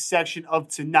mailbag section of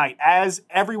tonight. As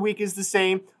every week is the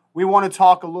same, we want to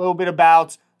talk a little bit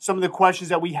about some of the questions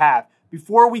that we have.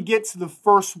 Before we get to the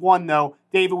first one, though,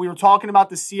 David, we were talking about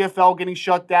the CFL getting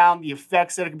shut down, the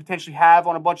effects that it could potentially have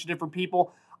on a bunch of different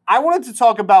people. I wanted to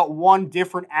talk about one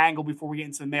different angle before we get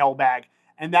into the mailbag,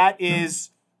 and that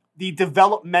is the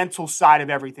developmental side of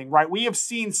everything, right? We have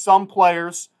seen some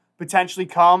players potentially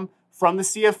come from the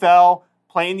CFL,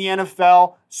 play in the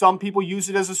NFL. Some people use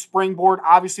it as a springboard.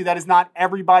 Obviously, that is not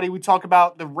everybody. We talk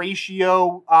about the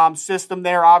ratio system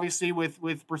there, obviously,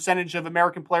 with percentage of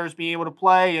American players being able to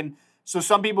play, and so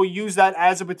some people use that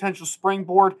as a potential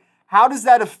springboard. How does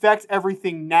that affect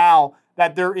everything now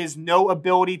that there is no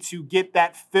ability to get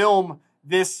that film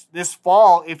this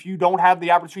fall if you don't have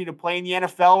the opportunity to play in the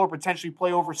NFL or potentially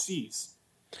play overseas?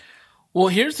 Well,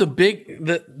 here's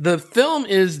the film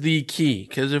is the key,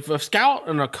 because if a scout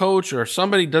and a coach or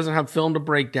somebody doesn't have film to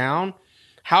break down,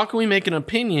 how can we make an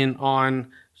opinion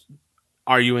on,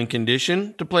 are you in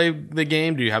condition to play the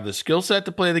game? Do you have the skill set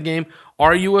to play the game?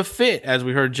 Are you a fit? As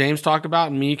we heard James talk about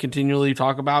and me continually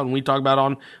talk about, and we talk about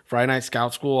on Friday Night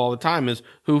Scout School all the time, is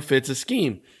who fits a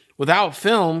scheme. Without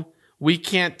film, we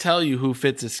can't tell you who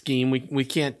fits a scheme. We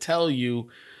can't tell you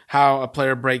how a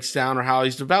player breaks down or how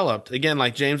he's developed. Again,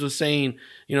 like James was saying,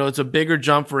 it's a bigger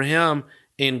jump for him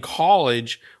in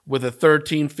college with a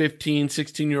 13, 15,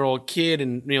 16-year-old kid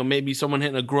and, maybe someone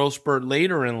hitting a growth spurt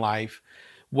later in life.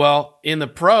 Well, in the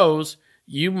pros,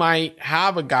 you might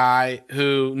have a guy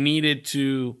who needed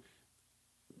to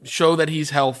show that he's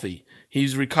healthy.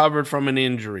 He's recovered from an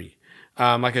injury,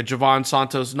 like a Javon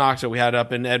Santos Knox that we had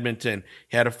up in Edmonton.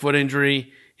 He had a foot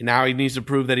injury, and now he needs to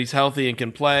prove that he's healthy and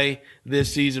can play.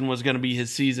 This season was going to be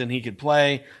his season. He could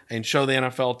play and show the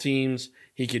NFL teams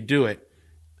he could do it.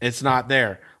 It's not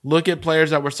there. Look at players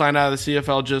that were signed out of the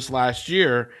CFL just last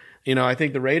year. I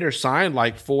think the Raiders signed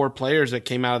like 4 players that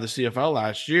came out of the CFL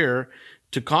last year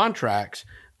to contracts.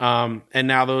 And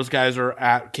now those guys are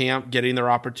at camp getting their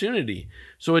opportunity.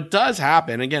 So it does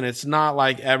happen. Again, it's not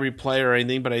like every player or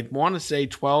anything, but I want to say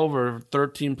 12 or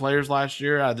 13 players last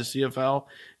year out of the CFL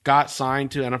got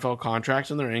signed to NFL contracts,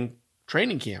 and they're in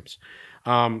training camps.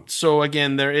 So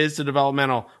again, there is the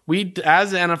developmental.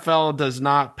 As the NFL does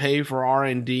not pay for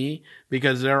R&D,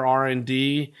 because their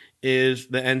R&D is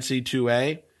the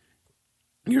NC2A,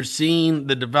 you're seeing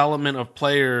the development of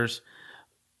players.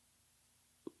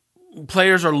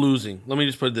 Players are losing. Let me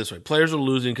just put it this way. Players are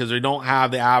losing because they don't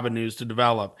have the avenues to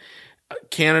develop.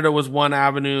 Canada was one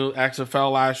avenue.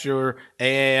 XFL last year.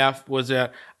 AAF was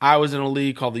it. I was in a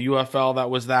league called the UFL.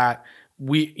 That was that.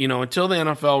 Until the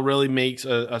NFL really makes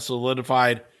a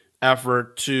solidified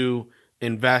effort to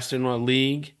invest in a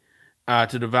league,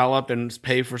 to develop and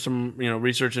pay for some,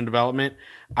 research and development,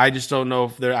 I just don't know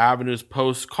if their avenues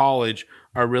post-college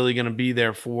are really going to be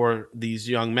there for these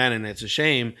young men. And it's a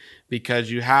shame,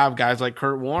 because you have guys like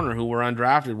Kurt Warner, who were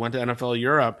undrafted, went to NFL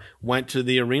Europe, went to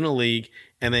the Arena League,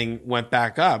 and then went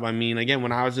back up. I mean, again,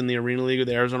 when I was in the Arena League with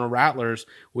the Arizona Rattlers,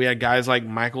 we had guys like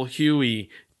Michael Huey,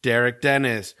 Derek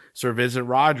Dennis, Sir Vincent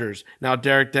Rogers. Now,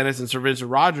 Derek Dennis and Sir Vincent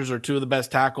Rogers are 2 of the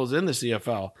best tackles in the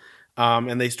CFL.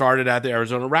 And they started at the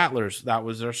Arizona Rattlers. That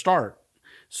was their start.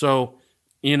 So,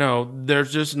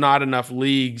 there's just not enough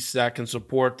leagues that can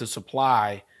support the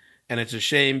supply. And it's a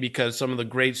shame, because some of the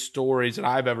great stories that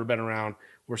I've ever been around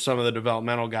were some of the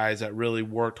developmental guys that really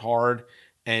worked hard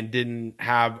and didn't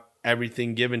have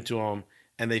everything given to them,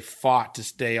 and they fought to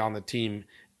stay on the team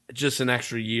just an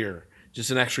extra year,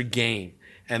 just an extra game.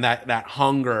 And that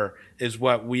hunger is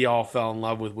what we all fell in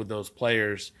love with those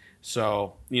players.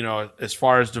 So, as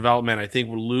far as development, I think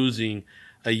we're losing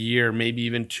a year, maybe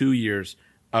even 2 years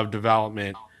of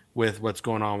development with what's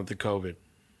going on with the COVID.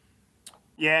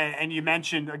 Yeah, and you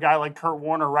mentioned a guy like Kurt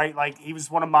Warner, right? Like, he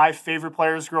was one of my favorite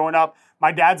players growing up.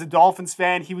 My dad's a Dolphins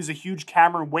fan. He was a huge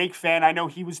Cameron Wake fan. I know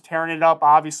he was tearing it up,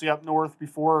 obviously, up north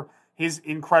before his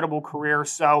incredible career.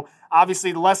 So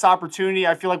obviously the less opportunity,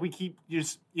 I feel like we keep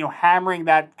just, hammering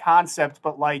that concept,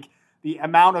 but like the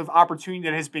amount of opportunity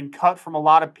that has been cut from a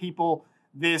lot of people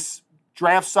this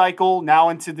draft cycle, now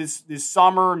into this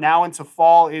summer, now into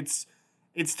fall, it's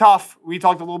tough. We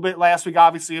talked a little bit last week,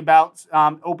 obviously, about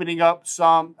opening up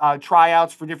some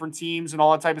tryouts for different teams and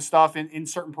all that type of stuff in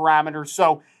certain parameters.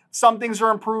 So some things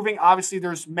are improving. Obviously,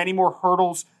 there's many more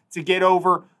hurdles to get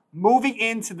over. Moving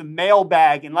into the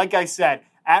mailbag, and like I said,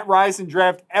 at Rise and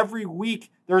Draft, every week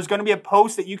there's going to be a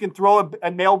post that you can throw a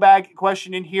mailbag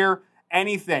question in here,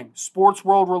 anything, sports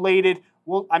world related.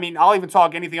 Well, I'll even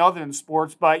talk anything other than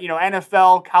sports, but,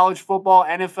 NFL, college football,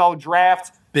 NFL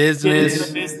draft.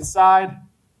 Business side.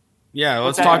 Yeah,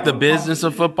 let's talk the business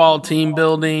of football, team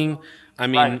building.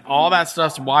 Right. All that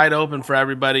stuff's wide open for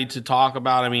everybody to talk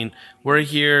about. We're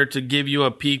here to give you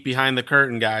a peek behind the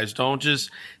curtain, guys. Don't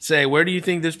just say, where do you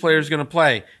think this player is going to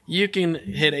play? You can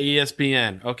hit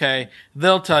ESPN, okay?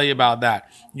 They'll tell you about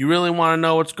that. You really want to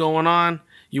know what's going on?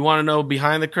 You want to know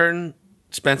behind the curtain?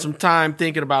 Spend some time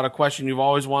thinking about a question you've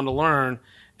always wanted to learn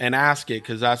and ask it,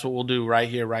 because that's what we'll do right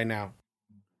here, right now.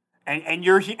 And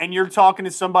you're talking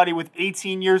to somebody with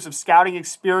 18 years of scouting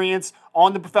experience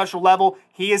on the professional level.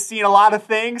 He has seen a lot of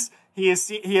things. He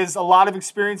has a lot of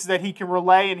experiences that he can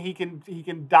relay and he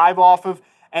can dive off of.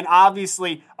 And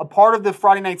obviously, a part of the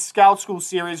Friday Night Scout School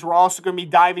series, we're also going to be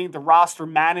diving into roster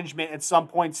management at some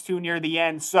points too near the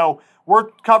end. So we're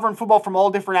covering football from all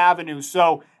different avenues.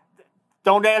 So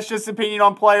don't ask just opinion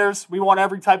on players. We want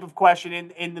every type of question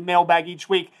in the mailbag each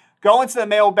week. Go into the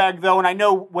mailbag, though, and I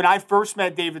know when I first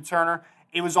met David Turner,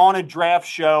 it was on a draft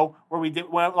show where we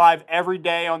went live every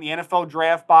day on the NFL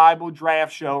Draft Bible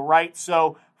draft show, right?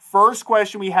 So first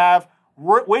question we have,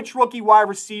 which rookie wide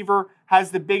receiver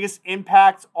has the biggest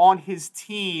impact on his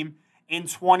team in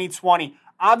 2020?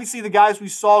 Obviously, the guys we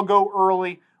saw go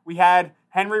early, we had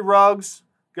Henry Ruggs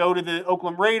go to the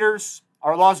Oakland Raiders.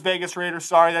 Or Las Vegas Raiders,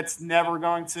 sorry, that's never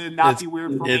going to not be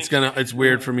weird for me. It's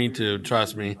weird for me too,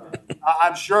 trust me.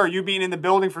 I'm sure, you being in the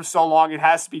building for so long, it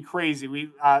has to be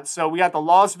crazy. So we got the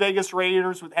Las Vegas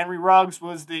Raiders with Henry Ruggs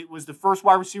was the first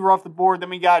wide receiver off the board. Then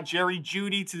we got Jerry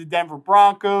Jeudy to the Denver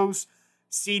Broncos,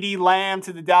 CeeDee Lamb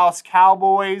to the Dallas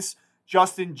Cowboys,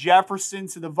 Justin Jefferson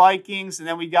to the Vikings, and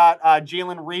then we got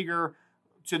Jalen Reagor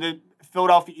to the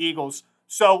Philadelphia Eagles.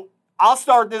 So I'll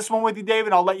start this one with you,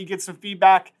 David. I'll let you get some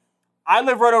feedback. I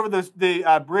live right over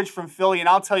the bridge from Philly, and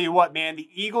I'll tell you what, man, the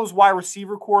Eagles wide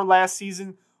receiver core last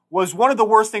season was one of the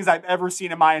worst things I've ever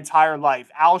seen in my entire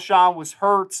life. Alshon was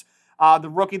hurt. The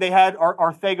rookie they had,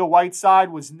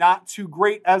 Arcega-Whiteside, was not too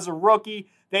great as a rookie.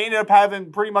 They ended up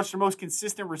having pretty much their most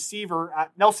consistent receiver.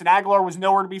 Nelson Aguilar was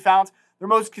nowhere to be found. Their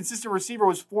most consistent receiver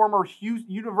was former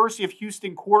University of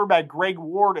Houston quarterback Greg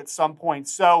Ward at some point.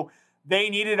 So they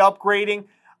needed upgrading.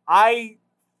 I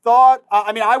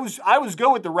was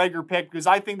good with the Reagor pick because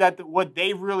I think that what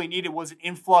they really needed was an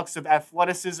influx of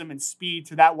athleticism and speed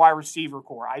to that wide receiver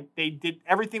core.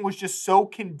 Everything was just so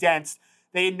condensed.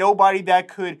 They had nobody that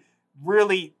could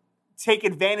really take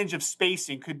advantage of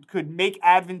spacing, could make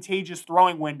advantageous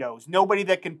throwing windows. Nobody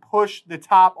that can push the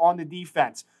top on the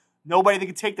defense. Nobody that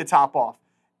can take the top off.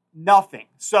 Nothing.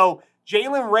 So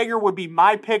Jalen Reagor would be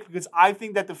my pick because I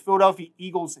think that the Philadelphia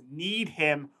Eagles need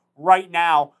him right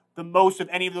now the most of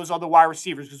any of those other wide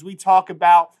receivers. Because we talk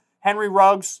about Henry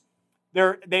Ruggs,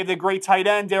 they have the great tight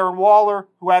end, Darren Waller,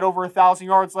 who had over 1,000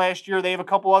 yards last year. They have a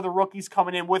couple other rookies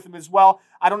coming in with him as well.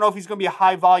 I don't know if he's going to be a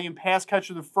high-volume pass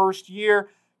catcher the first year.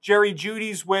 Jerry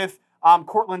Jeudy's with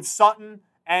Cortland Sutton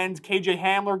and KJ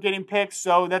Hamler getting picked,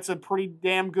 so that's a pretty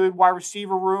damn good wide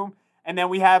receiver room. And then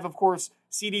we have, of course,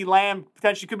 CeeDee Lamb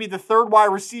potentially could be the third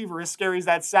wide receiver, as scary as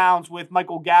that sounds, with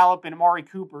Michael Gallup and Amari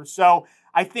Cooper. So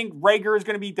I think Reagor is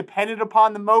going to be dependent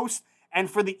upon the most, and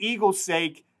for the Eagles'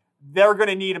 sake, they're going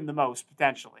to need him the most,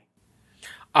 potentially.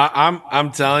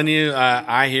 I'm telling you,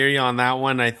 I hear you on that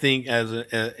one. I think as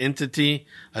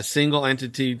a single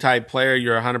entity type player,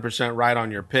 you're 100% right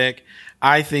on your pick.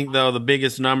 I think, though, the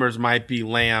biggest numbers might be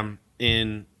Lamb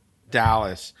in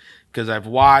Dallas, because I've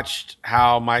watched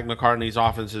how Mike McCartney's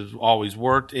offense has always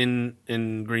worked in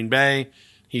Green Bay.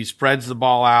 He spreads the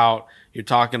ball out. You're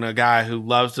talking to a guy who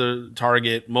loves to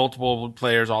target multiple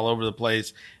players all over the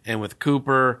place. And with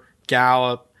Cooper,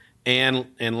 Gallup, and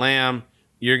Lamb,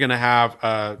 you're going to have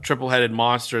a triple-headed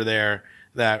monster there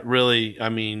that really,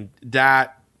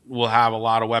 that will have a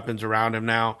lot of weapons around him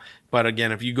now. But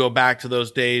again, if you go back to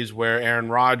those days where Aaron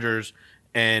Rodgers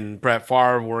and Brett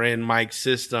Favre were in Mike's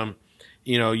system,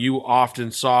 you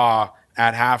often saw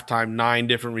at halftime 9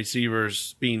 different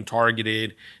receivers being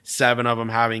targeted, 7 of them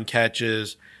having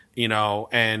catches,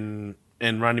 and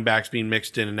and running backs being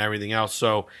mixed in and everything else.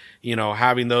 So,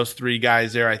 having those three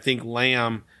guys there, I think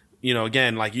Lamb,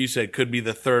 again, like you said, could be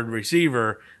the third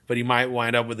receiver, but he might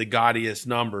wind up with the gaudiest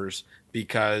numbers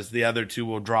because the other two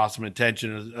will draw some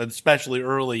attention, especially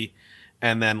early.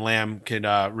 And then Lamb could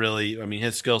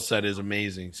his skill set is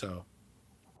amazing. So.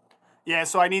 Yeah,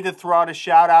 so I need to throw out a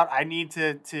shout out. I need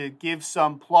to give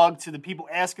some plug to the people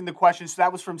asking the questions. So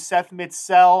that was from Seth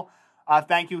Mitzel.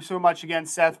 Thank you so much again,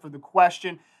 Seth, for the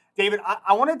question. David,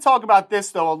 I want to talk about this,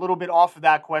 though, a little bit off of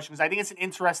that question, because I think it's an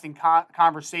interesting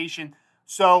conversation.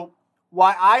 So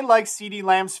why I like CeeDee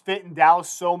Lamb's fit in Dallas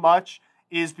so much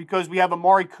is because we have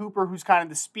Amari Cooper, who's kind of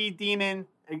the speed demon,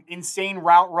 insane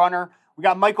route runner. We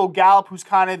got Michael Gallup, who's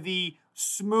kind of the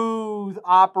smooth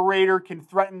operator, can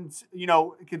threaten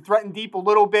deep a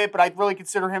little bit, but I really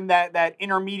consider him that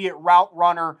intermediate route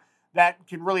runner that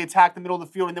can really attack the middle of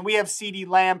the field. And then we have CeeDee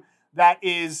Lamb, that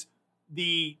is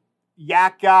the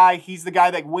yak guy. He's the guy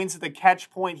that wins at the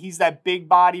catch point. He's that big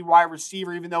body wide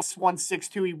receiver, even though he's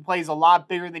 162, he plays a lot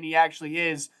bigger than he actually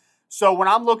is. So when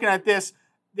I'm looking at this,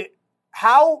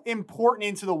 how important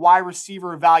into the wide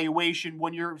receiver evaluation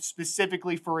when you're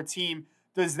specifically for a team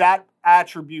does that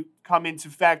attribute come into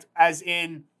effect, as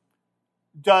in,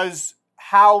 does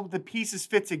how the pieces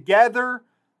fit together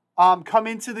come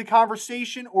into the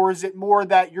conversation, or is it more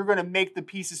that you're going to make the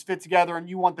pieces fit together and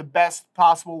you want the best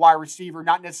possible wide receiver,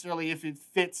 not necessarily if it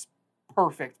fits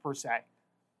perfect per se?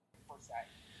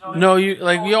 No,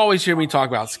 you always hear me talk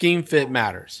about scheme fit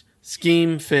matters.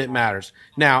 Scheme fit matters.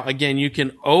 Now, again, you can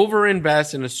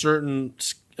overinvest in a certain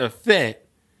fit,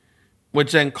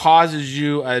 which then causes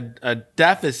you a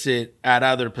deficit at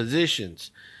other positions.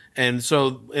 And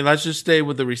so let's just stay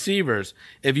with the receivers.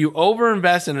 If you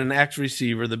overinvest in an X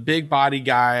receiver, the big body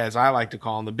guy, as I like to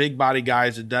call him, the big body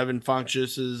guys, the Devin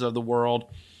Funchesses of the world,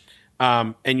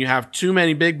 and you have too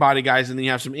many big body guys, and then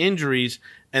you have some injuries,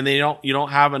 and you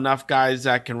don't have enough guys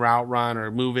that can route run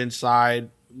or move inside.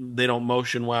 They don't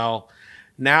motion well.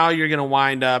 Now you're going to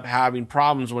wind up having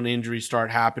problems when injuries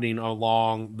start happening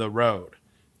along the road,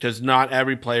 because not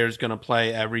every player is going to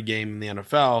play every game in the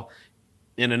NFL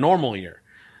in a normal year.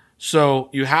 So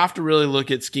you have to really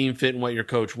look at scheme fit and what your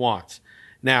coach wants.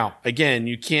 Now, again,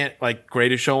 you can't, like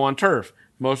Greatest Show on Turf,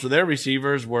 most of their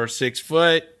receivers were 6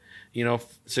 foot,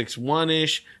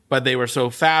 6'1"-ish, but they were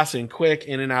so fast and quick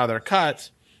in and out of their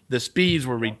cuts. The speeds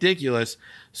were ridiculous.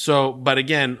 So, but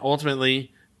again,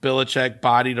 ultimately, Belichick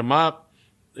bodied him up.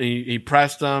 He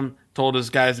pressed them, told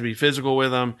his guys to be physical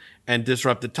with him, and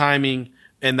disrupt the timing,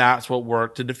 and that's what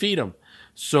worked to defeat him.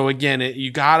 So again,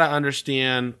 you got to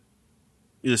understand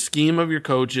the scheme of your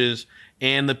coaches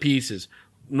and the pieces.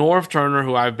 Norv Turner,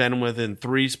 who I've been with in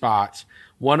 3 spots,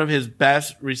 one of his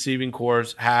best receiving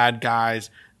corps had guys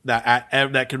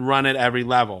that could run at every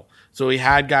level. So he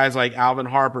had guys like Alvin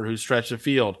Harper who stretched the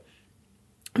field.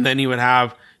 And then he would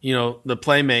have, the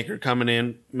playmaker coming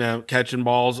in, catching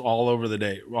balls all over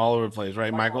the place,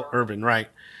 right? Michael Irvin, right?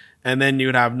 And then you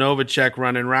would have Novacek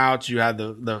running routes. You had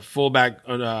the fullback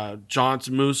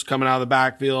Johnson Moose coming out of the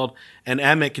backfield, and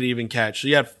Emmett could even catch. So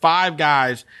you had 5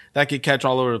 guys that could catch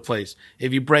all over the place.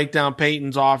 If you break down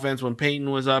Peyton's offense when Peyton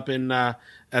was up in at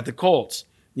the Colts,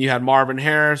 you had Marvin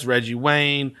Harris, Reggie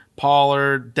Wayne,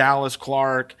 Pollard, Dallas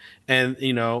Clark, and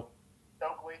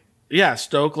Stokely. Yeah,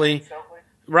 Stokely.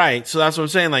 Right. So that's what I'm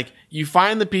saying. Like, you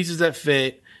find the pieces that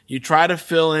fit. You try to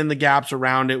fill in the gaps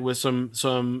around it with some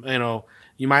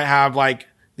you might have like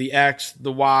the X,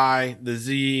 the Y, the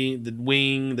Z, the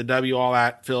wing, the W, all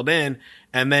that filled in.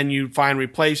 And then you find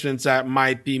replacements that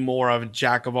might be more of a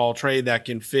jack of all trade that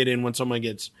can fit in when someone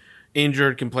gets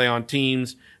injured, can play on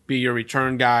teams, be your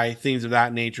return guy, things of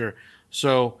that nature.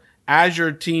 So as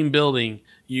your team building,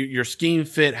 your scheme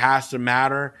fit has to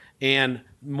matter. And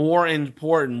more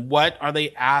important, what are they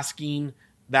asking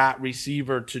that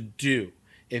receiver to do?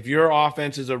 If your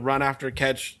offense is a run after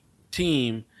catch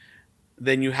team,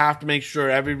 then you have to make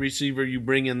sure every receiver you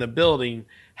bring in the building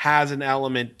has an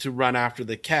element to run after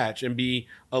the catch and be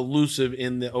elusive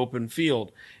in the open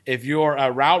field. If you're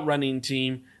a route running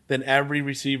team, then every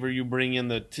receiver you bring in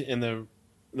the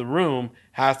room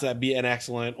has to be an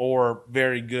excellent or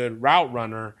very good route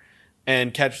runner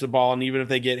and catch the ball. And even if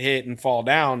they get hit and fall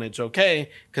down, it's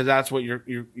okay, because that's what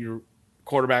your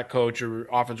quarterback coach or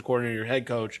offensive coordinator, your head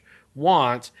coach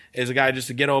wants, is a guy just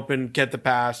to get open, get the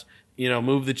pass,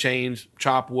 move the chains,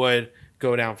 chop wood,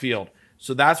 go downfield.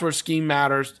 So that's where scheme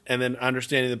matters, and then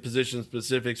understanding the position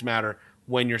specifics matter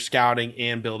when you're scouting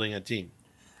and building a team.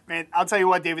 Man, I'll tell you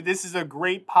what, David, this is a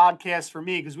great podcast for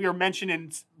me because we are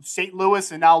mentioning St.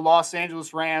 Louis and now Los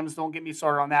Angeles Rams. Don't get me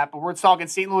started on that, but we're talking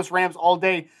St. Louis Rams all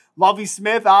day. Lovie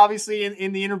Smith, obviously,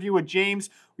 in the interview with James.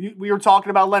 we were talking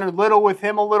about Leonard Little with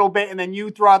him a little bit, and then you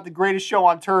throw out the greatest show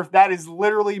on turf. That is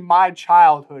literally my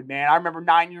childhood, man. I remember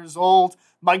 9 years old,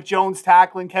 Mike Jones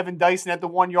tackling Kevin Dyson at the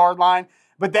 1 yard line.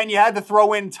 But then you had to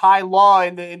throw in Ty Law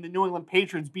in the New England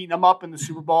Patriots beating them up in the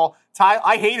Super Bowl.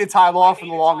 I hated Ty Law for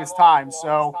the longest time,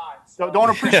 so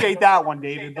don't appreciate that one,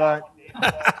 David. But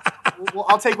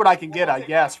I'll take what I can get, I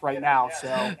guess, right now.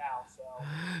 So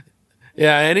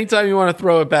yeah, anytime you want to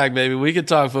throw it back, baby, we could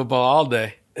talk football all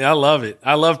day. I love it.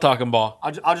 I love talking ball.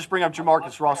 I'll just bring up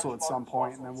Jamarcus Russell at some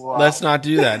point, and then we'll. Let's not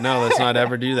do that. No, let's not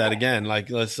ever do that again.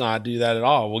 Let's not do that at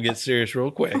all. We'll get serious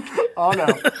real quick. Oh no,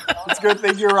 it's a good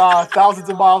thing you're thousands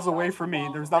of miles away from me.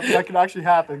 There's nothing that can actually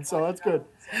happen, so that's good.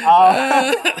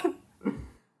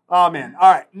 Oh man! All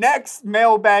right, next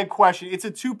mailbag question. It's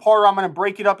a two-parter. I'm going to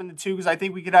break it up into two because I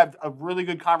think we could have a really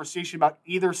good conversation about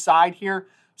either side here.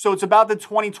 So it's about the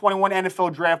 2021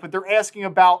 NFL Draft, but they're asking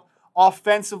about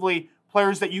offensively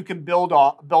players that you can build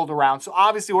around. So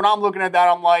obviously, when I'm looking at that,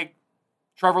 I'm like,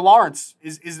 Trevor Lawrence.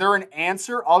 Is there an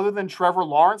answer other than Trevor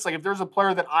Lawrence? Like if there's a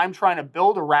player that I'm trying to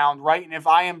build around, right? And if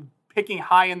I am picking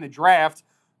high in the draft,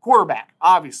 quarterback,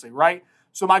 obviously, right?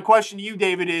 So my question to you,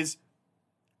 David, is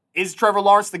Trevor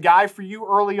Lawrence the guy for you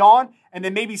early on? And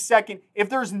then maybe second, if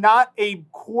there's not a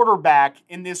quarterback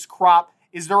in this crop,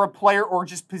 is there a player or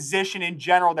just position in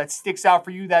general that sticks out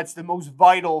for you that's the most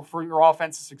vital for your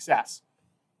offensive success?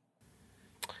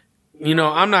 You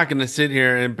know, I'm not going to sit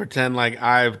here and pretend like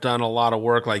I've done a lot of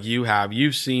work like you have.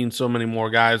 You've seen so many more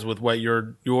guys with what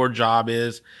your job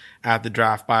is at the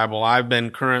Draft Bible. I've been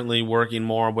currently working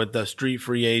more with the street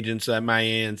free agents at my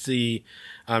ANC,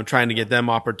 trying to get them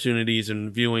opportunities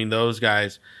and viewing those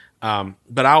guys.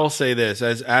 But I will say this,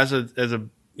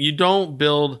 you don't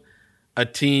build a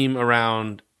team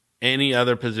around any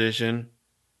other position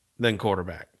than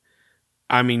quarterback.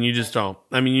 I mean, you just don't.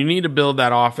 I mean, you need to build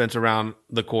that offense around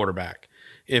the quarterback.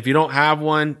 If you don't have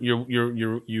one,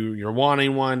 you're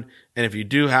wanting one, and if you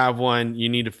do have one, you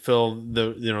need to fill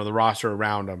the roster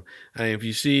around them. And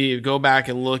if you go back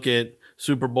and look at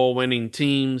Super Bowl winning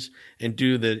teams and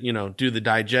do the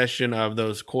digestion of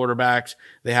those quarterbacks,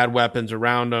 they had weapons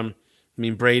around them. I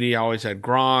mean, Brady always had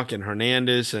Gronk and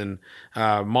Hernandez and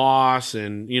Moss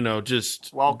and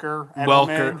just Welker.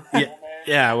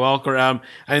 Yeah, Welker.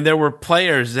 And there were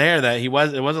players there that it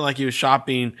wasn't like he was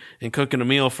shopping and cooking a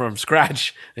meal from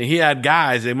scratch. And he had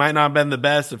guys. They might not have been the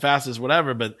best, the fastest,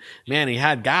 whatever, but man, he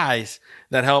had guys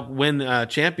that helped win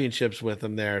championships with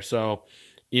him there. So,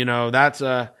 that's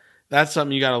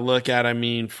something you got to look at. I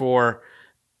mean,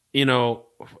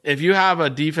 if you have a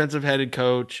defensive headed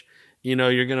coach,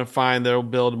 you're going to find they'll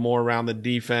build more around the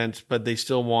defense, but they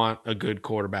still want a good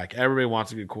quarterback. Everybody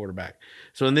wants a good quarterback.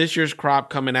 So in this year's crop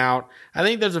coming out, I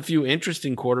think there's a few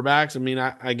interesting quarterbacks. I mean,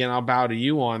 I'll bow to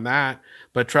you on that,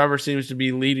 but Trevor seems to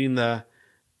be leading the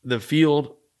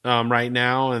field right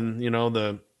now. And,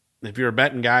 if you're a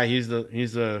betting guy, he's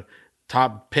the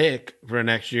top pick for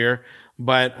next year.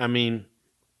 But I mean,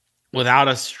 without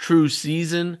a true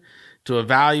season to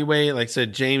evaluate, like I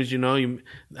said, James,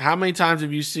 how many times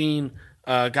have you seen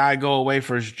a guy go away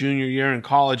for his junior year in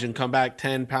college and come back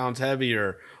 10 pounds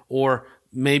heavier, or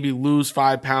maybe lose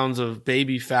 5 pounds of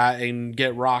baby fat and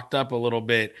get rocked up a little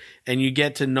bit, and you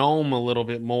get to know him a little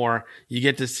bit more. You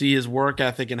get to see his work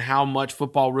ethic and how much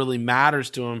football really matters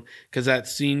to him, because that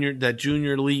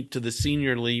junior leap to the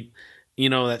senior leap,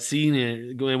 that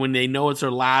senior, when they know it's their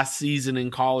last season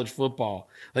in college football,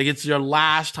 like it's your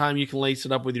last time you can lace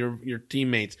it up with your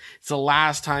teammates. It's the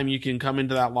last time you can come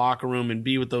into that locker room and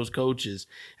be with those coaches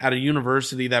at a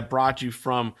university that brought you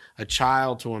from a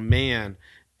child to a man.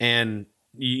 And,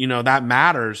 that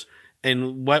matters.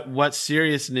 And what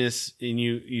seriousness, and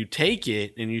you take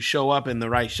it and you show up in the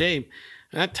right shape.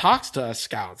 And that talks to us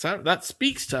scouts. That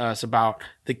speaks to us about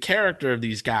the character of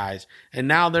these guys. And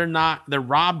now they're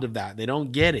robbed of that. They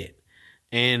don't get it.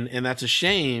 And that's a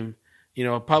shame.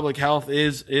 Public health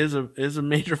is a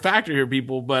major factor here,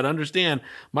 people, but understand,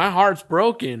 my heart's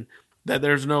broken that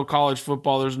there's no college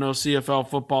football, there's no CFL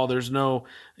football, there's no,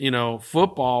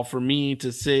 football for me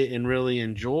to sit and really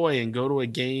enjoy and go to a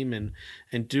game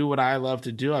and do what I love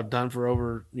to do. I've done for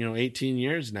over, 18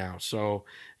 years now. So,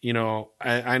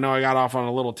 I know I got off on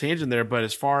a little tangent there, but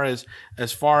as far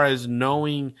as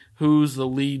knowing who's the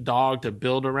lead dog to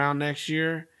build around next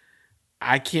year,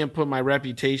 I can't put my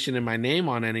reputation and my name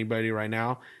on anybody right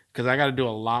now, because I got to do a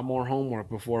lot more homework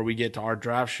before we get to our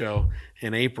draft show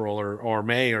in April or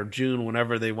May or June,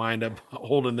 whenever they wind up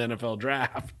holding the NFL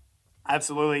draft.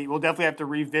 Absolutely. We'll definitely have to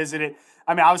revisit it.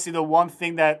 I mean, obviously the one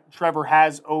thing that Trevor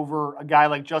has over a guy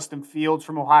like Justin Fields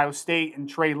from Ohio State and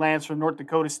Trey Lance from North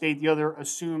Dakota State, the other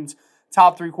assumed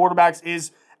top 3 quarterbacks,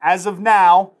 is, as of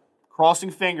now,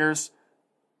 crossing fingers,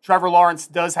 Trevor Lawrence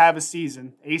does have a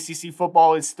season. ACC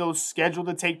football is still scheduled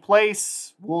to take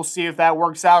place. We'll see if that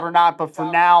works out or not. But for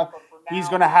now, he's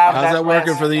going to have How's that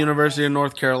working for the University of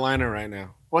North Carolina right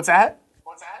now? What's that?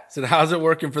 So how's it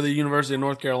working for the University of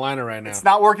North Carolina right now? It's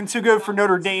not working too good for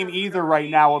Notre Dame either right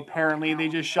now, apparently. They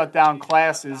just shut down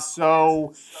classes.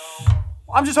 So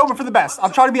I'm just hoping for the best.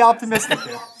 I'm trying to be optimistic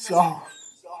here. So,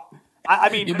 I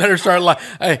mean, you better start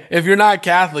hey, if you're not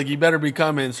Catholic, you better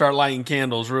become and start lighting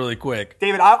candles really quick.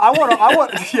 David, I want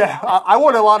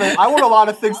a lot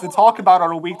of things to talk about on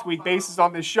a week-to-week basis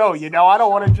on this show. I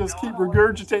don't want to just keep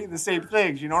regurgitating the same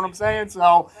things. You know what I'm saying?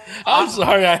 So I'm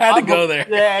sorry, I had to go there.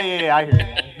 Yeah, I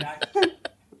hear you.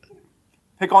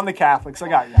 Pick on the Catholics. I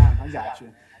got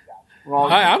you.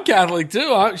 Hi, I'm Catholic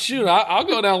too. I'll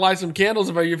go down and light some candles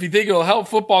if you think it'll help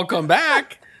football come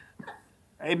back.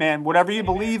 Hey, man, whatever you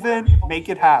believe in, make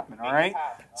it happen, all right?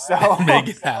 So make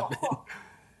it happen.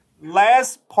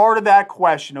 Last part of that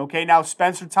question, okay? Now,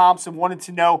 Spencer Thompson wanted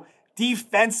to know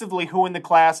defensively who in the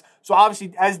class. So,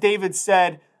 obviously, as David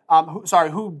said,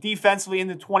 who defensively in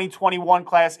the 2021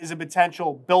 class is a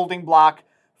potential building block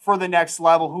for the next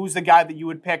level? Who's the guy that you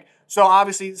would pick? So,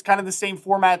 obviously, it's kind of the same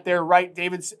format there, right?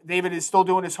 David is still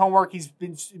doing his homework. He's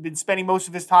been spending most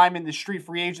of his time in the street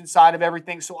free agent side of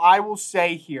everything. So, I will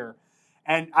say here,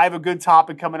 and I have a good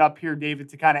topic coming up here, David,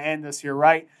 to kind of end this here,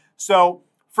 right? So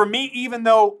for me, even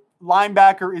though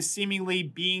linebacker is seemingly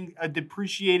being a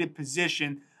depreciated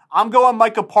position, I'm going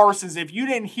Micah Parsons. If you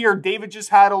didn't hear, David just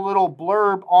had a little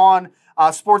blurb on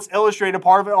Sports Illustrated,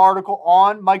 part of an article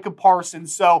on Micah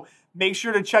Parsons. So make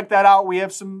sure to check that out. We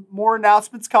have some more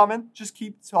announcements coming. Just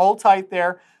hold tight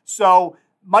there. So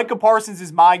Micah Parsons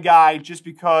is my guy just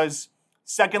because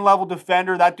second-level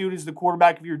defender. That dude is the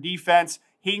quarterback of your defense.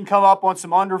 He can come up on some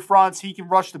underfronts. He can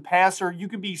rush the passer. You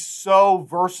can be so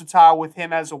versatile with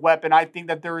him as a weapon. I think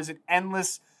that there is an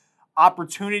endless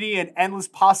opportunity and endless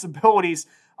possibilities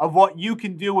of what you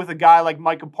can do with a guy like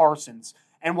Micah Parsons.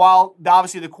 And while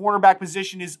obviously the cornerback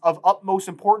position is of utmost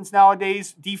importance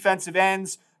nowadays, defensive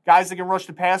ends, guys that can rush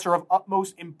the passer are of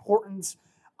utmost importance.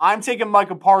 I'm taking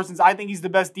Micah Parsons. I think he's the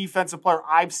best defensive player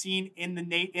I've seen in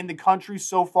the country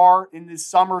so far in this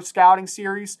summer scouting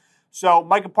series. So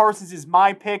Micah Parsons is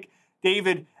my pick.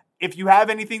 David, if you have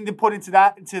anything to put into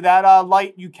that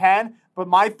light, you can. But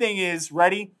my thing is,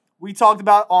 ready? We talked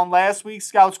about on last week's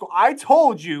Scout School. I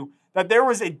told you that there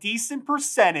was a decent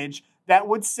percentage that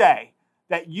would say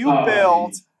that you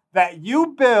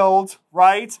build,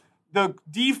 right? The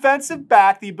defensive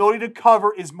back, the ability to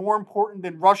cover is more important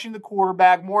than rushing the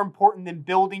quarterback, more important than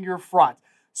building your front.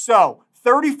 So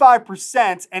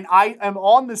 35%, and I am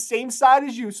on the same side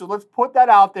as you, so let's put that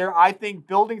out there. I think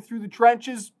building through the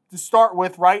trenches to start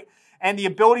with, right, and the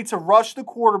ability to rush the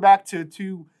quarterback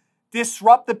to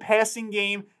disrupt the passing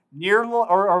game near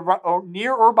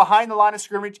or behind the line of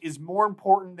scrimmage is more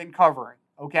important than covering,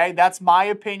 okay? That's my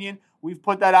opinion. We've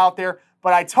put that out there.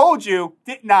 But I told you,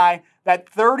 didn't I,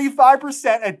 that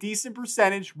 35%, a decent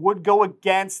percentage, would go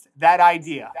against that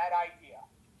idea.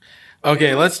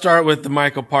 Okay, let's start with the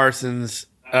Michael Parsons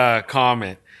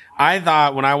comment. I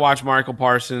thought when I watched Michael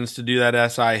Parsons to do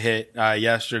that SI hit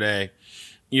yesterday,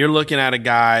 you're looking at a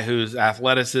guy whose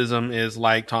athleticism is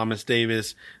like Thomas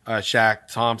Davis, Shaq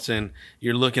Thompson.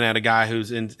 You're looking at a guy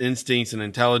whose instincts and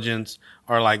intelligence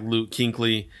are like Luke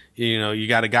Kuechly. You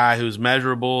got a guy whose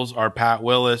measurables are Pat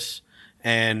Willis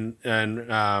and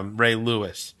Ray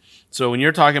Lewis. So when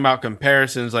you're talking about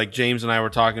comparisons, like James and I were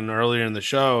talking earlier in the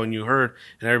show, and you heard,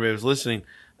 and everybody was listening,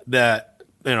 that,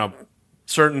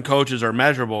 certain coaches are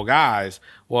measurable guys.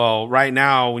 Well, right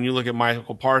now, when you look at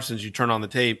Michael Parsons, you turn on the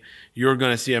tape, you're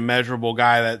going to see a measurable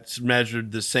guy that's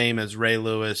measured the same as Ray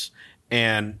Lewis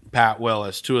and Pat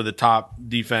Willis, two of the top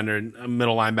defender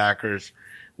middle linebackers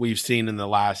we've seen in the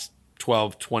last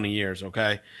 12, 20 years,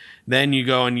 okay? Then you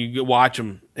go and you watch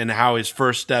him and how his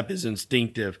first step is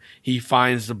instinctive. He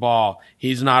finds the ball.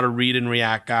 He's not a read and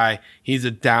react guy. He's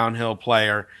a downhill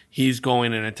player. He's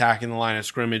going and attacking the line of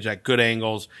scrimmage at good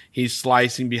angles. He's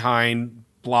slicing behind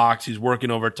blocks. He's working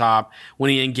over top.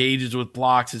 When he engages with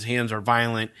blocks, his hands are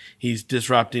violent. He's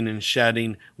disrupting and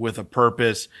shedding with a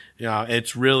purpose.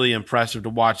 It's really impressive to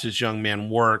watch this young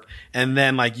man work. And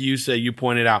then, like you said, you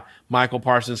pointed out, Michael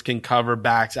Parsons can cover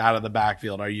backs out of the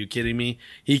backfield. Are you kidding me?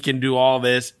 He can do all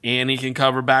this, and he can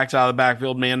cover backs out of the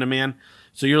backfield man to man.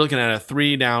 So you're looking at a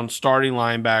 3-down starting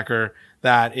linebacker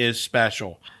that is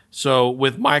special. So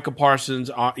with Michael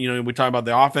Parsons, we talk about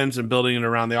the offense and building it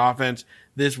around the offense.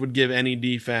 This would give any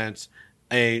defense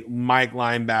a Mike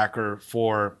linebacker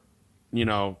for,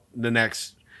 the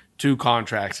next 2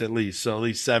 contracts at least, so at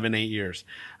least 7-8 years.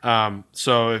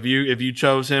 So if you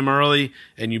chose him early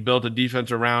and you built a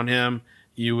defense around him,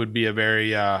 you would be a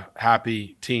very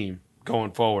happy team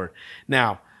going forward.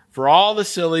 Now, for all the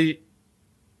silly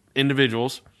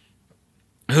individuals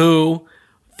who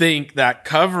think that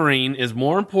covering is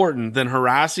more important than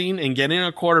harassing and getting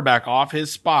a quarterback off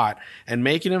his spot and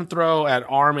making him throw at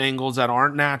arm angles that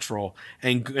aren't natural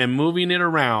and moving it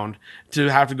around to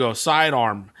have to go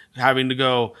sidearm, having to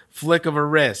go flick of a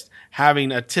wrist,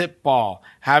 having a tip ball,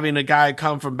 having a guy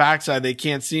come from backside, they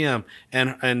can't see him,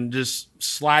 and just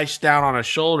slice down on a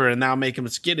shoulder and now make him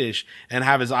skittish and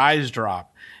have his eyes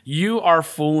drop. You are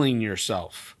fooling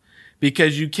yourself,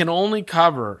 because you can only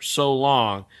cover so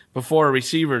long before a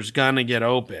receiver's going to get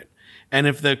open. And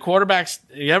if the quarterback's,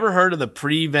 you ever heard of the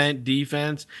prevent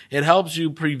defense? It helps you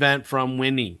prevent from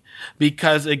winning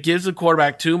because it gives the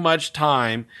quarterback too much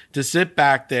time to sit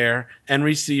back there and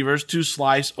receivers to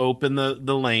slice open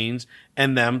the lanes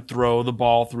and them throw the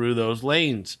ball through those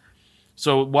lanes.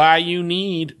 So why you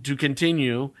need to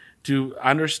continue to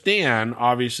understand,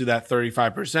 obviously, that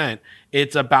 35%,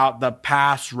 it's about the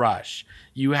pass rush.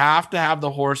 You have to have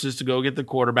the horses to go get the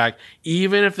quarterback,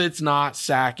 even if it's not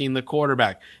sacking the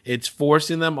quarterback. It's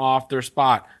forcing them off their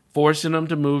spot, forcing them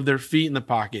to move their feet in the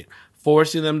pocket,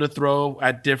 forcing them to throw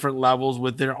at different levels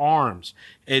with their arms.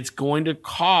 It's going to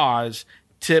cause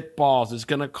tip balls. It's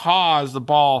going to cause the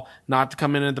ball not to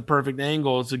come in at the perfect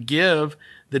angle to give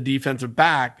the defensive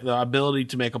back the ability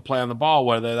to make a play on the ball,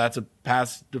 whether that's a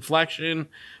pass deflection,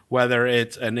 whether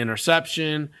it's an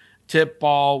interception, tip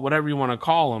ball, whatever you want to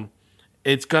call them.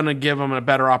 It's going to give them a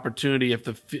better opportunity if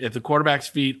the quarterback's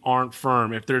feet aren't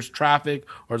firm. If there's traffic,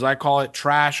 or as I call it,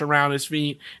 trash around his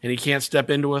feet, and he can't step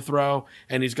into a throw,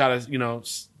 and he's got to,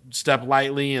 step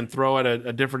lightly and throw at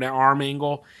a different arm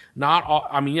angle.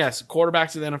 Yes,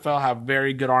 quarterbacks in the NFL have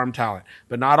very good arm talent,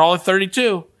 but not all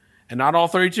 32. And not all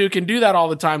 32 can do that all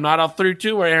the time. Not all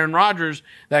 32 are Aaron Rodgers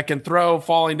that can throw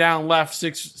falling down left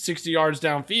 60 yards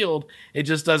downfield. It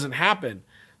just doesn't happen.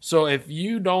 So if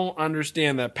you don't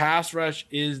understand that pass rush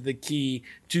is the key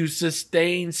to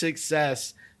sustain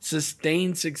success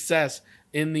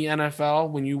in the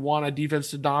NFL when you want a defense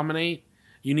to dominate,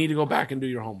 you need to go back and do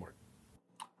your homework.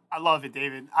 I love it,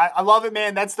 David. I love it,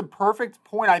 man. That's the perfect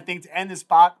point, I think, to end this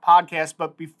podcast.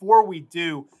 But before we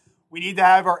do, we need to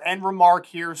have our end remark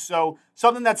here. So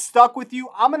something that stuck with you,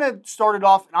 I'm going to start it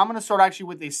off, and I'm going to start actually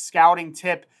with a scouting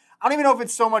tip. I don't even know if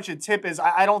it's so much a tip as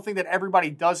I don't think that everybody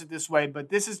does it this way, but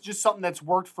this is just something that's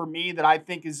worked for me that I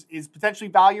think is potentially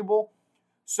valuable.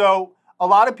 So a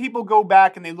lot of people go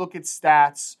back and they look at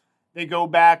stats. They go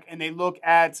back and they look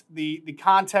at the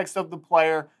context of the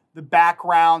player, the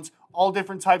backgrounds, all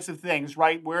different types of things,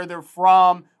 right? Where they're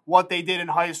from, what they did in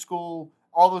high school,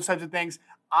 all those types of things.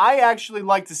 I actually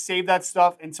like to save that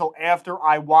stuff until after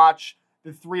I watch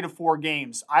the 3 to 4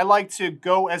 games. I like to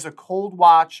go as a cold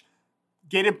watch,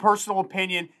 get a personal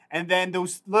opinion, and then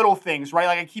those little things, right?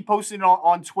 Like I keep posting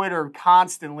on Twitter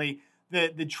constantly,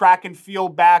 the track and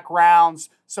field backgrounds,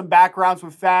 some backgrounds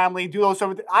with family, do those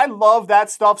sort of things. I love that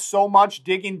stuff so much,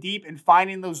 digging deep and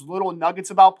finding those little nuggets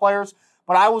about players.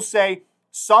 But I will say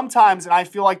sometimes, and I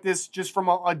feel like this just from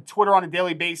a Twitter on a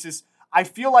daily basis, I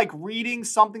feel like reading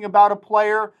something about a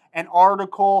player, an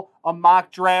article, a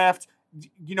mock draft,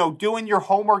 doing your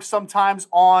homework sometimes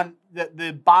on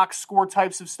the box score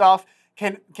types of stuff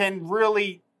can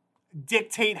really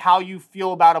dictate how you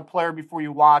feel about a player before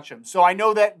you watch him. So I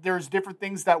know that there's different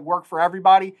things that work for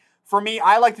everybody. For me,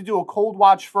 I like to do a cold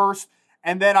watch first,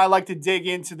 and then I like to dig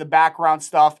into the background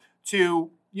stuff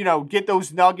to, get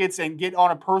those nuggets and get on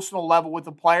a personal level with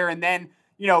the player. And then,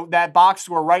 that box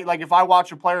score, right? Like if I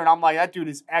watch a player and I'm like, that dude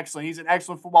is excellent. He's an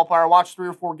excellent football player. I watched 3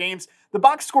 or 4 games. The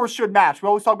box score should match. We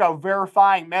always talk about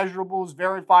verifying measurables,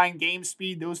 verifying game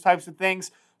speed, those types of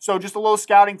things. So just a little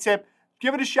scouting tip.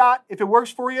 Give it a shot. If it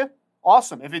works for you,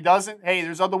 awesome. If it doesn't, hey,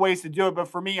 there's other ways to do it. But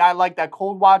for me, I like that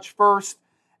cold watch first,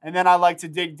 and then I like to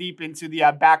dig deep into the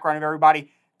background of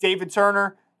everybody. David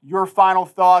Turner, your final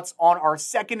thoughts on our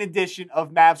second edition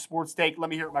of Mav Sports Take. Let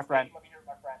me hear it, my friend.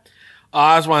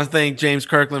 I just want to thank James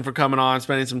Kirkland for coming on,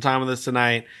 spending some time with us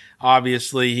tonight.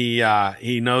 Obviously,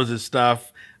 he knows his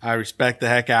stuff. I respect the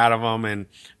heck out of him. And,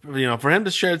 for him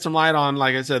to shed some light on,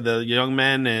 like I said, the young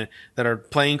men that are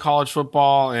playing college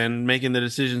football and making the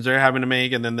decisions they're having to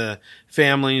make, and then the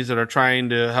families that are trying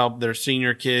to help their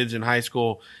senior kids in high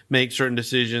school make certain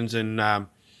decisions. And,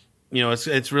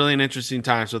 it's really an interesting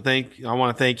time. So I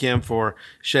want to thank him for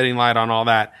shedding light on all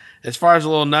that. As far as a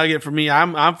little nugget for me,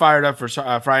 I'm fired up for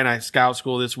Friday Night Scout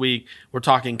School this week. We're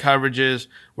talking coverages.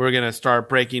 We're going to start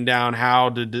breaking down how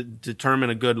to determine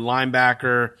a good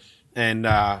linebacker, and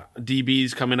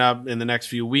DBs coming up in the next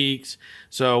few weeks.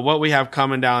 So what we have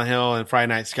coming downhill in Friday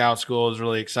Night Scout School is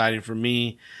really exciting for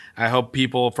me. I hope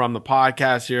people from the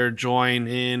podcast here join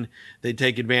in. They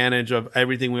take advantage of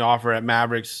everything we offer at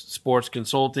Mavericks Sports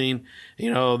Consulting.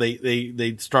 You know,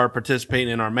 they start participating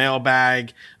in our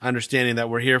mailbag, understanding that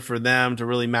we're here for them to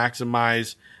really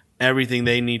maximize everything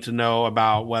they need to know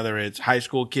about, whether it's high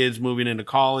school kids moving into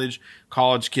college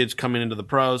kids coming into the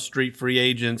pros, street free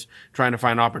agents trying to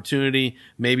find opportunity.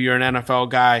 Maybe you're an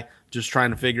NFL guy just trying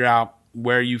to figure out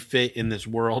where you fit in this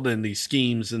world and these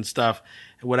schemes and stuff.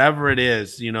 Whatever it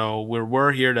is, you know,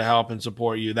 we're here to help and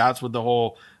support you. That's what the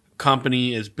whole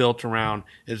company is built around,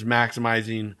 is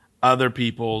maximizing other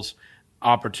people's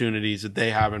opportunities that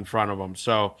they have in front of them.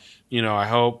 So, you know, I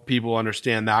hope people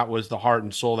understand that was the heart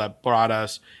and soul that brought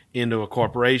us into a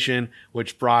corporation,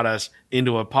 which brought us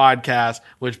into a podcast,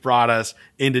 which brought us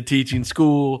into teaching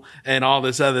school and all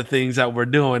this other things that we're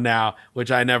doing now,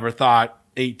 which I never thought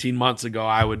 18 months ago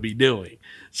I would be doing.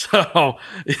 So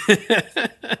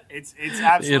it's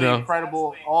absolutely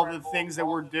incredible, all the things that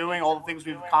we're doing, all the things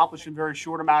we've accomplished in a very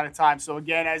short amount of time. So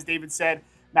again, as David said,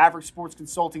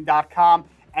 MaverickSportsConsulting.com,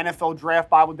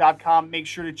 NFLDraftBible.com. Make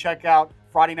sure to check out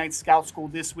Friday Night Scout School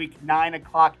this week, 9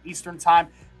 o'clock Eastern Time.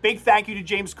 Big thank you to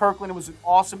James Kirkland. It was an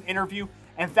awesome interview.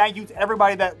 And thank you to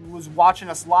everybody that was watching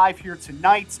us live here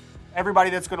tonight, everybody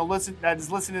that's going to listen, that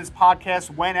is listening to this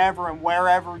podcast whenever and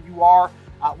wherever you are.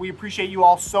 We appreciate you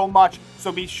all so much.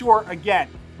 So be sure, again,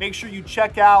 make sure you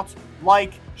check out,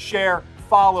 like, share,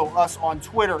 follow us on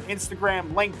Twitter,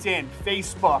 Instagram, LinkedIn,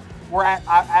 Facebook. We're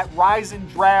at Rise and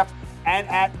Draft and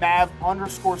at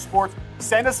Mav_sports.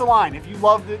 Send us a line. If you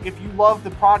love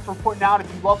the product we're putting out,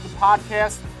 if you love the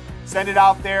podcast, send it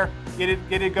out there. Get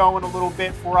it going a little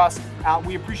bit for us.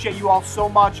 We appreciate you all so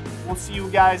much. We'll see you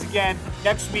guys again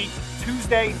next week,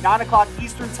 Tuesday, 9 o'clock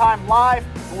Eastern Time live.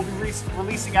 We'll be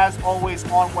releasing, as always,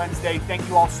 on Wednesday. Thank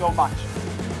you all so much.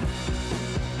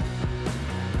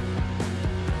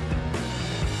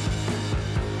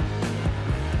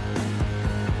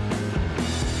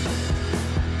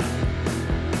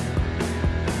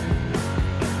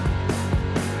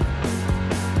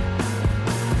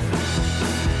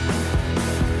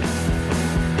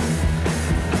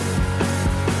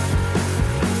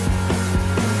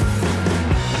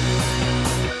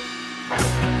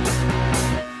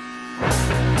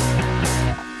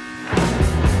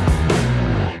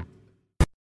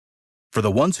 For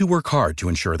the ones who work hard to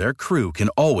ensure their crew can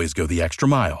always go the extra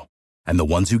mile, and the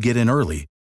ones who get in early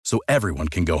so everyone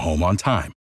can go home on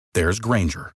time, there's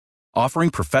Grainger,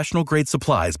 offering professional-grade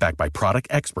supplies backed by product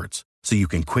experts so you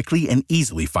can quickly and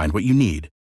easily find what you need.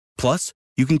 Plus,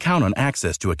 you can count on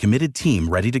access to a committed team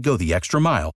ready to go the extra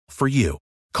mile for you.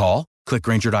 Call, click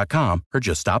Grainger.com, or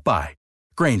just stop by.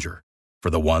 Grainger,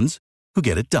 for the ones who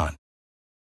get it done.